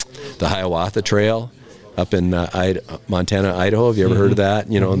Hiawatha Trail up in Montana, Idaho. Have you ever heard of that?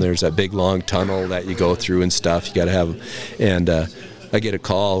 And there's that big long tunnel that you go through and stuff. You got to have, and I get a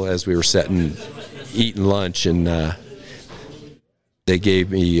call as we were eating lunch, and they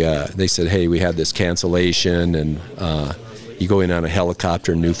gave me, they said, hey, we had this cancellation, and you go in on a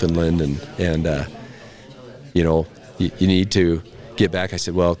helicopter in Newfoundland, and you need to get back. I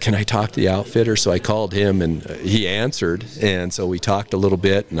said, well, can I talk to the outfitter? So I called him, and he answered, and so we talked a little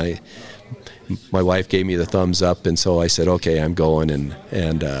bit, and my wife gave me the thumbs up, and so I said, okay, I'm going,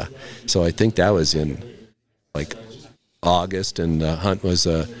 and so I think that was in like August, and the hunt was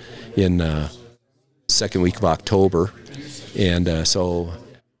in second week of October, and so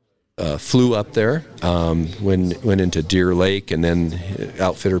flew up there, went into Deer Lake, and then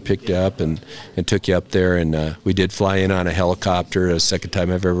outfitter picked you up and took you up there, and we did fly in on a helicopter. The second time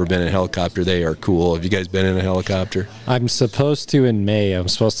I've ever been in a helicopter. They are cool. Have you guys been in a helicopter? I'm supposed to in May. I'm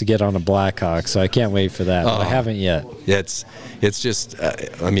supposed to get on a Blackhawk, so I can't wait for that, but I haven't yet. It's just,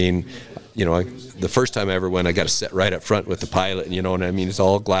 the first time I ever went, I got to sit right up front with the pilot, and it's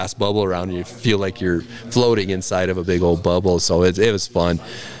all glass bubble around you. You feel like you're floating inside of a big old bubble, so it was fun.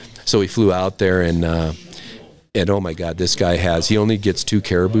 So we flew out there, and oh my God, this guy he only gets 2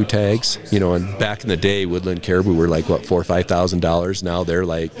 caribou tags, and back in the day, woodland caribou were like, what, $4,000 or $5,000. Now they're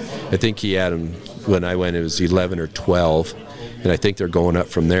like, I think he had them, when I went, it was 11 or 12. And I think they're going up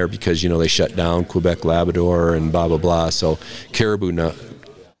from there because, they shut down Quebec Labrador and blah, blah, blah. So caribou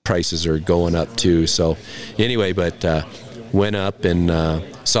prices are going up too. So anyway, but went up and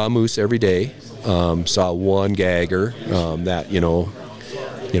saw moose every day. Saw one gagger that,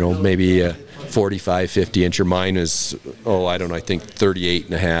 maybe 45, 50 incher. Mine is, I don't know, I think 38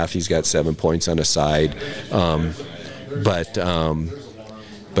 and a half. He's got 7 points on the side.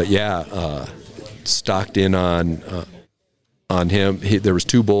 But yeah, stocked in on him. There was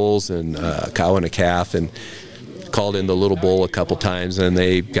 2 bulls and a cow and a calf, and called in the little bull a couple times, and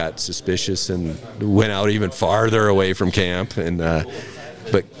they got suspicious and went out even farther away from camp. And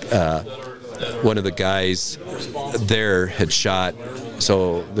but one of the guys there had shot.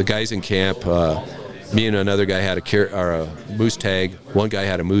 So the guys in camp, me and another guy had a moose tag. One guy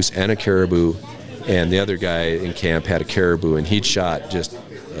had a moose and a caribou, and the other guy in camp had a caribou, and he'd shot just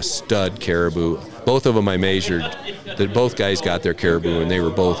a stud caribou. Both of them I measured. Both guys got their caribou, and they were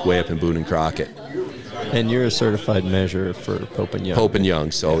both way up in Boone and Crockett. And you're a certified measurer for Pope and Young. Pope and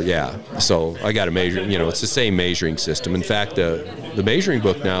Young, so yeah. So I got to measure, it's the same measuring system. In fact, the measuring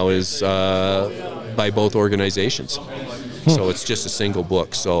book now is by both organizations. So it's just a single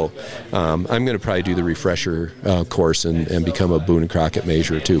book. So I'm going to probably do the refresher course and become a Boone and Crockett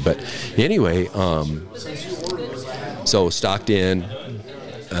measurer too. But anyway, so stocked in,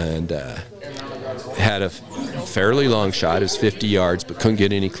 and had a fairly long shot. It was 50 yards, but couldn't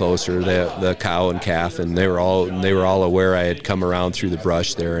get any closer. The cow and calf, and they were all aware I had come around through the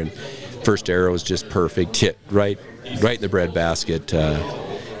brush there. And first arrow was just perfect, hit right in the breadbasket,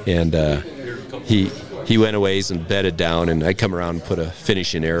 and he went a ways and bedded down. And I come around and put a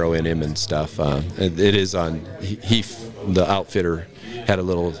finishing arrow in him and stuff. It is on the outfitter had a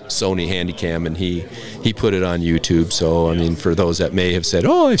little Sony Handycam, and he put it on YouTube. So I mean, for those that may have said,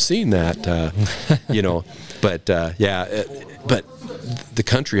 "Oh, I've seen that," but but the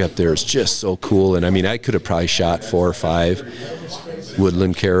country up there is just so cool. And I mean, I could have probably shot 4 or 5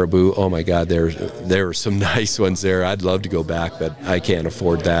 woodland caribou. Oh my God, there were some nice ones there. I'd love to go back, but I can't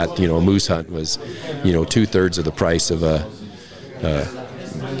afford that. A moose hunt was, 2/3 of the price of a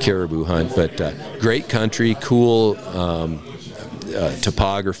caribou hunt. But great country, cool.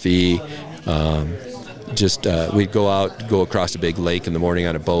 Topography, we'd go across a big lake in the morning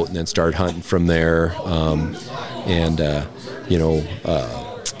on a boat and then start hunting from there,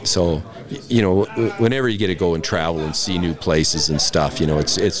 so whenever you get to go and travel and see new places and stuff,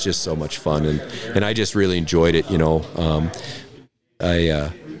 it's just so much fun, and I just really enjoyed it.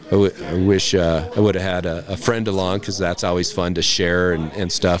 I wish I would have had a friend along, because that's always fun to share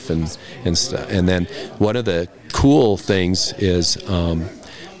and stuff and then one of the cool things is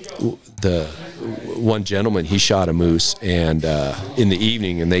the one gentleman, he shot a moose, and in the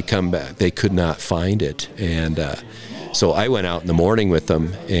evening, and they come back, they could not find it, and so I went out in the morning with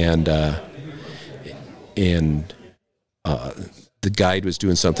them, and the guide was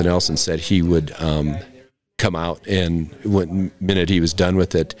doing something else and said he would come out, and one minute he was done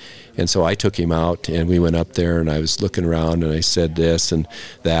with it, and so I took him out, and we went up there, and I was looking around, and I said this and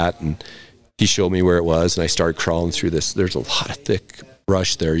that, and he showed me where it was, and I started crawling through this. There's a lot of thick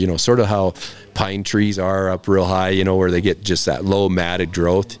brush there, sort of how pine trees are up real high, where they get just that low matted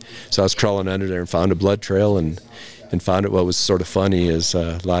growth. So I was crawling under there and found a blood trail, and found it. What was sort of funny is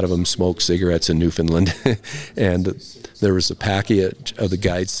a lot of them smoked cigarettes in Newfoundland, and there was a packet of the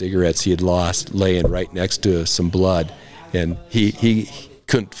guide's cigarettes he had lost laying right next to some blood, and he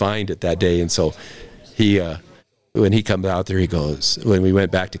couldn't find it that day, and so when he comes out there, he goes, when we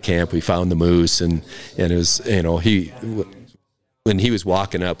went back to camp, we found the moose, and it was, when he was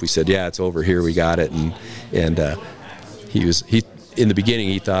walking up, we said, yeah, it's over here, we got it, and he in the beginning,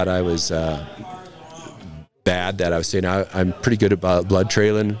 he thought I was bad, that I was saying I'm pretty good about blood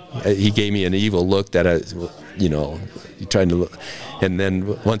trailing. He gave me an evil look that trying to look, and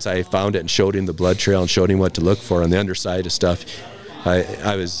then once I found it and showed him the blood trail and showed him what to look for on the underside of stuff,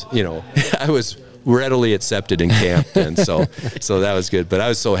 I was I was readily accepted in camp, and so that was good. But I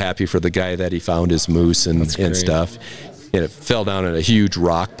was so happy for the guy that he found his moose and stuff. And it fell down in a huge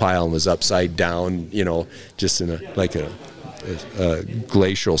rock pile and was upside down, just in a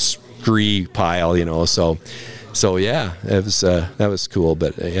glacial scree pile, so yeah, it was that was cool.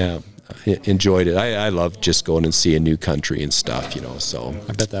 But yeah, enjoyed it. I love just going and seeing new country and stuff, so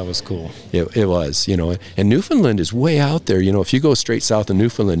I bet that was cool. It was, and Newfoundland is way out there. If you go straight south of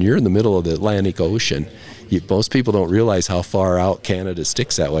Newfoundland, you're in the middle of the Atlantic Ocean. Most people don't realize how far out Canada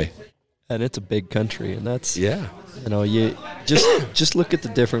sticks that way. And it's a big country, and that's, yeah. You just look at the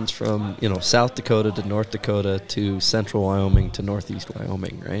difference from, South Dakota to North Dakota to central Wyoming to northeast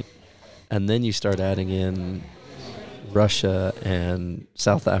Wyoming, right? And then you start adding in Russia and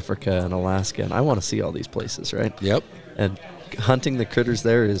South Africa and Alaska, and I want to see all these places, right? Yep. And hunting the critters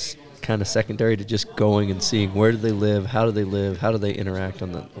there is kind of secondary to just going and seeing where do they live, how do they interact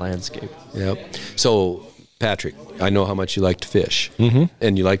on the landscape. Yep. So, Patrick, I know how much you like to fish,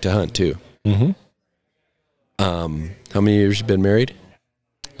 and you like to hunt too. Mm-hmm. How many years you been married?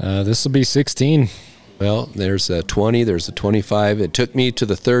 This will be 16. Well, there's a 20, there's a 25. It took me to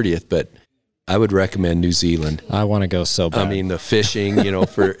the 30th, but I would recommend New Zealand. I want to go so bad. I mean, the fishing,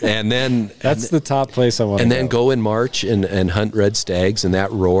 and then that's the top place I want to go. And then go in March and hunt red stags and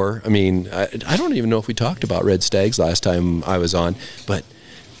that roar. I mean, I don't even know if we talked about red stags last time I was on, but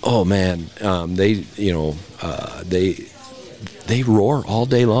oh man, they roar all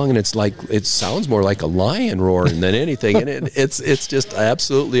day long, and it sounds more like a lion roaring than anything, and it's just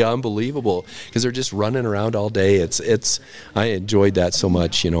absolutely unbelievable because they're just running around all day. I enjoyed that so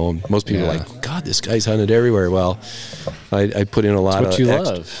much. Most people are like, God, this guy's hunted everywhere. Well, I put in a lot of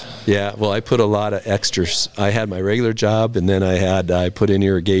love. Yeah, well, I put a lot of extras. I had my regular job, and then I put in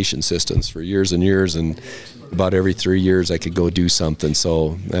irrigation systems for years and years, and about every 3 years I could go do something.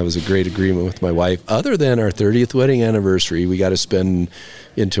 So that was a great agreement with my wife. Other than our 30th wedding anniversary, we got to spend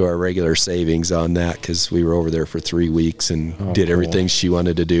into our regular savings on that because we were over there for 3 weeks and did everything she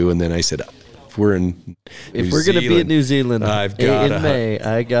wanted to do. And then I said, we're in if we're gonna be in New Zealand in May,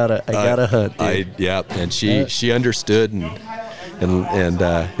 I gotta hunt. And she understood, and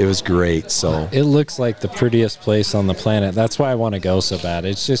it was great. So it looks like the prettiest place on the planet. That's why I want to go so bad.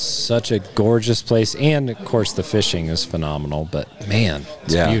 It's just such a gorgeous place, and of course the fishing is phenomenal. But man,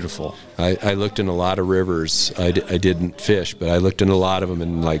 it's beautiful. I looked in a lot of rivers. I didn't fish, but I looked in a lot of them,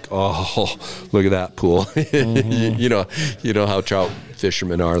 and like, oh, look at that pool. you know how trout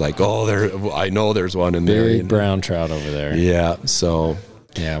fishermen are, like, oh, I know there's one in there. Big brown trout over there. Yeah. So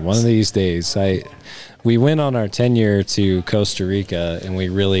yeah, one of these days we went on our 10-year to Costa Rica, and we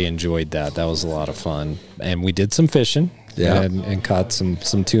really enjoyed that. That was a lot of fun, and we did some fishing and caught some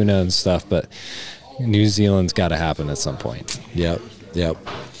tuna and stuff. But New Zealand's got to happen at some point. Yep.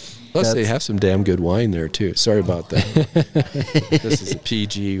 Plus, they have some damn good wine there, too. Sorry about that. This is a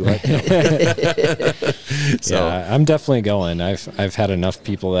PG. So I'm definitely going. I've had enough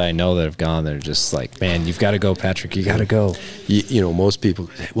people that I know that have gone. They're just like, man, you've got to go, Patrick. You got to go. Most people,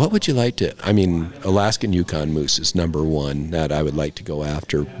 what would you like to? I mean, Alaskan Yukon moose is number one that I would like to go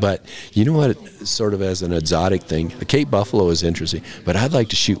after. But you know what? Sort of as an exotic thing, the Cape buffalo is interesting. But I'd like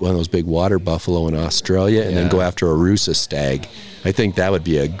to shoot one of those big water buffalo in Australia and then go after a Rusa stag. I think that would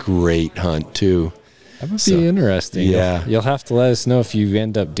be a great hunt too. That would be interesting. Yeah. You'll have to let us know if you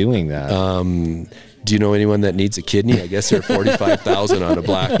end up doing that. Do you know anyone that needs a kidney? I guess they're $45,000 on a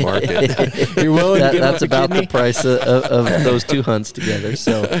black market. You're willing to give that's up a about kidney? the price of those two hunts together.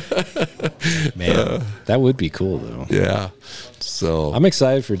 So, man, that would be cool though. Yeah. So I'm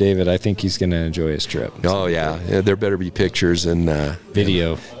excited for David. I think he's going to enjoy his trip. Oh yeah, there better be pictures and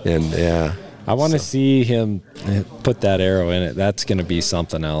video. And I want to see him put that arrow in it. That's going to be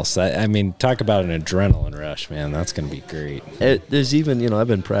something else. I mean, talk about an adrenaline rush, man. That's going to be great. There's even, I've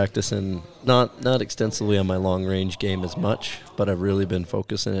been practicing, not extensively on my long-range game as much, but I've really been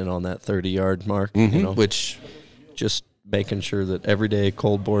focusing in on that 30-yard mark, which just making sure that every day,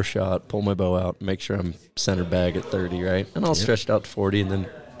 cold bore shot, pull my bow out, make sure I'm center bag at 30, right? And I'll stretch it out to 40 and then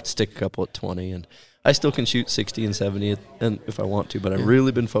stick a couple at 20, and I still can shoot 60 and 70 and if I want to, but I've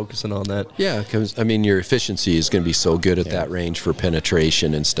really been focusing on that. Yeah, because, your efficiency is going to be so good at that range for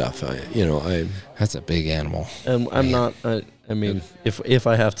penetration and stuff. That's a big animal. And I'm not, if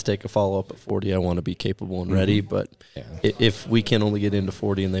I have to take a follow-up at 40, I want to be capable and ready, but if we can only get into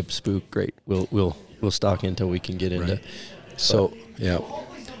 40 and they spook, great. We'll stock until we can get into. So,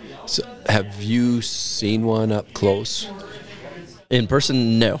 So have you seen one up close? In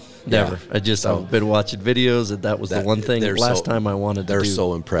person, no, never. I've been watching videos, and that was the one thing last time I wanted to do. They're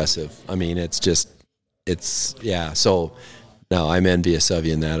so impressive. So no, I'm envious of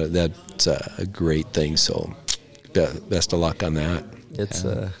you in that. That's a great thing. So best of luck on that. It's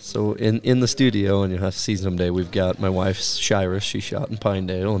so in the studio, and you'll have to see someday. We've got my wife's Shyrus. She shot in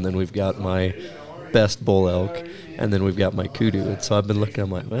Pinedale, and then we've got my best bull elk, and then we've got my kudu. And so I've been looking.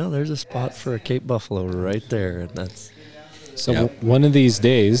 I'm like, well, there's a spot for a Cape buffalo right there, and that's. So one of these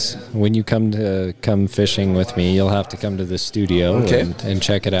days, when you come fishing with me, you'll have to come to the studio and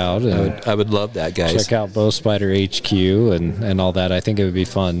check it out. And I would love that, guys. Check out Bow Spider HQ and all that. I think it would be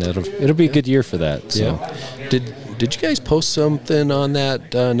fun. It'll be a good year for that. So. Yeah. Did you guys post something on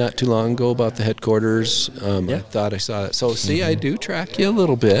that not too long ago about the headquarters? I thought I saw it. So see, I do track you a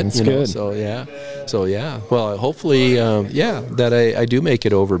little bit. That's good. So yeah. Well, hopefully, that I do make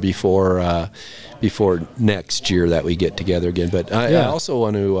it over before next year that we get together again. But I also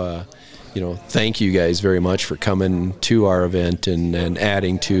want to, thank you guys very much for coming to our event and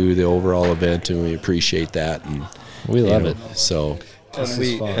adding to the overall event, and we appreciate that. And we love it. So.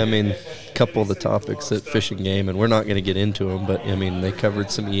 A couple of the topics at Fish and Game, and we're not going to get into them, but they covered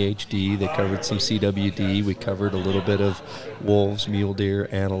some EHD, they covered some CWD, we covered a little bit of wolves, mule deer,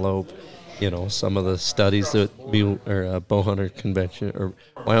 antelope, some of the studies that bow hunter convention or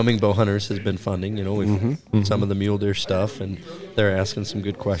Wyoming Bow Hunters has been funding. We've some of the mule deer stuff, and they're asking some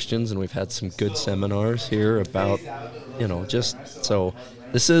good questions, and we've had some good seminars here about, so.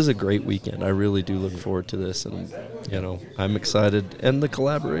 This is a great weekend. I really do look forward to this, and I'm excited, and the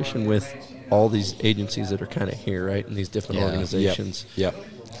collaboration with all these agencies that are kind of here, right, and these different organizations. Yep.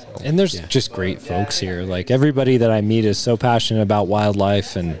 And there's just great folks here. Like, everybody that I meet is so passionate about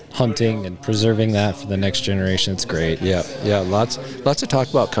wildlife and hunting and preserving that for the next generation. It's great. Yeah. Lots of talk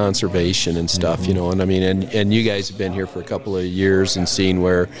about conservation and stuff, and you guys have been here for a couple of years and seen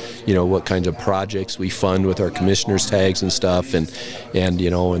where, what kinds of projects we fund with our commissioners tags and stuff, and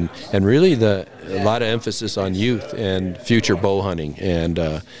really a lot of emphasis on youth and future bow hunting, and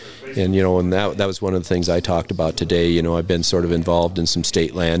that was one of the things I talked about today. I've been sort of involved in some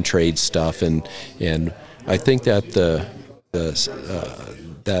state land trade stuff, and I think that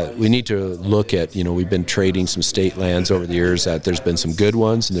that we need to look at, we've been trading some state lands over the years, that there's been some good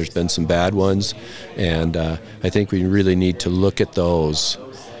ones and there's been some bad ones. And I think we really need to look at those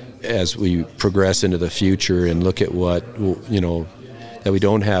as we progress into the future and look at what, that we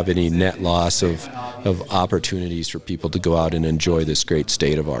don't have any net loss of opportunities for people to go out and enjoy this great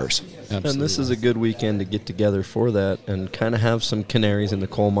state of ours. Absolutely. And this is a good weekend to get together for that and kind of have some canaries in the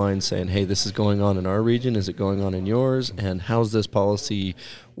coal mine saying, hey, this is going on in our region. Is it going on in yours? And how's this policy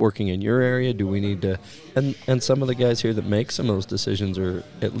working in your area? Do we need to – and some of the guys here that make some of those decisions are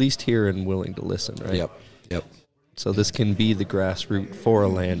at least here and willing to listen, right? Yep. So this can be the grassroots for a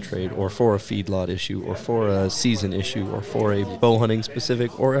land trade or for a feedlot issue or for a season issue or for a bow hunting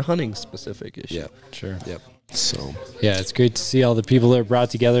specific or a hunting specific issue. Yeah, sure. Yep. So yeah, it's great to see all the people that are brought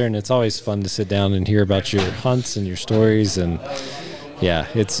together, and it's always fun to sit down and hear about your hunts and your stories, and yeah,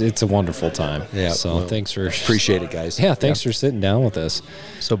 it's a wonderful time. Yeah. So thanks for appreciate it, guys. Yeah, thanks for sitting down with us.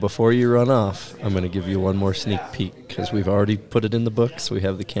 So before you run off, I'm going to give you one more sneak peek because we've already put it in the books. We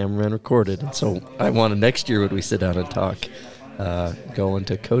have the cameraman recorded, and so I want to next year when we sit down and talk, going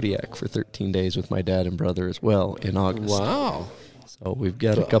to Kodiak for 13 days with my dad and brother as well in August. Wow. So we've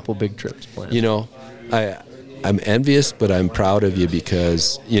got a couple big trips planned. I'm envious, but I'm proud of you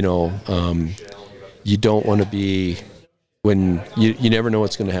because, you don't want to be, when you never know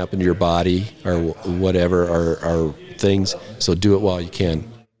what's going to happen to your body or whatever or things, so do it while you can.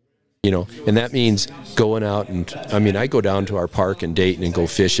 And that means going out and, I go down to our park in Dayton and go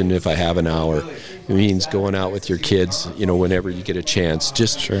fishing if I have an hour. It means going out with your kids, whenever you get a chance.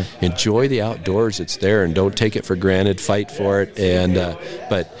 Just enjoy the outdoors. It's there, and don't take it for granted. Fight for it, and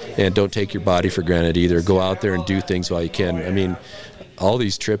don't take your body for granted either. Go out there and do things while you can. All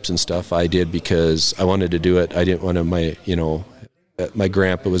these trips and stuff I did because I wanted to do it. I didn't want to, my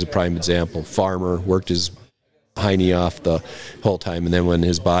grandpa was a prime example. Farmer, worked his hiney off the whole time, and then when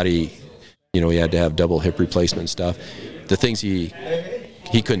his body, he had to have double hip replacement stuff, the things he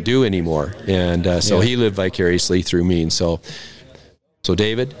couldn't do anymore, and so he lived vicariously through me. And so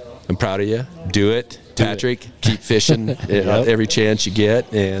David, I'm proud of you. Do it. Patrick, keep fishing every chance you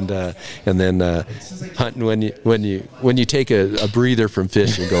get, and then hunting when you take a breather from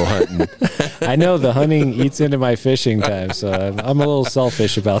fishing, go hunting. I know the hunting eats into my fishing time, so I'm a little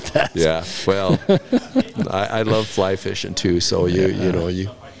selfish about that. Yeah, well, I love fly fishing too, so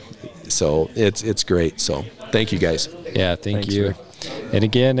so it's great. So thank you guys. Yeah, thanks you. Rick. And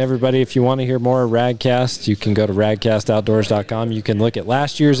again, everybody, if you want to hear more of Radcast, you can go to radcastoutdoors.com. You can look at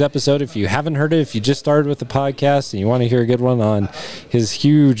last year's episode if you haven't heard it. If you just started with the podcast and you want to hear a good one on his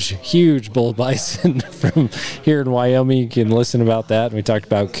huge bull bison from here in Wyoming, you can listen about that. And we talked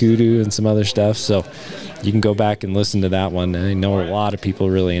about kudu and some other stuff. So you can go back and listen to that one. And I know a lot of people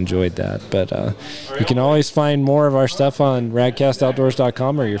really enjoyed that. But you can always find more of our stuff on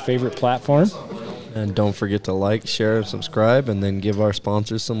radcastoutdoors.com or your favorite platform. And don't forget to like, share, and subscribe, and then give our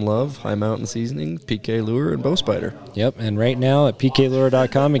sponsors some love. High Mountain Seasoning, PK Lure, and Bow Spider. Yep, and right now at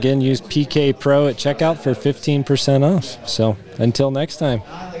pklure.com, again, use PK Pro at checkout for 15% off. So until next time.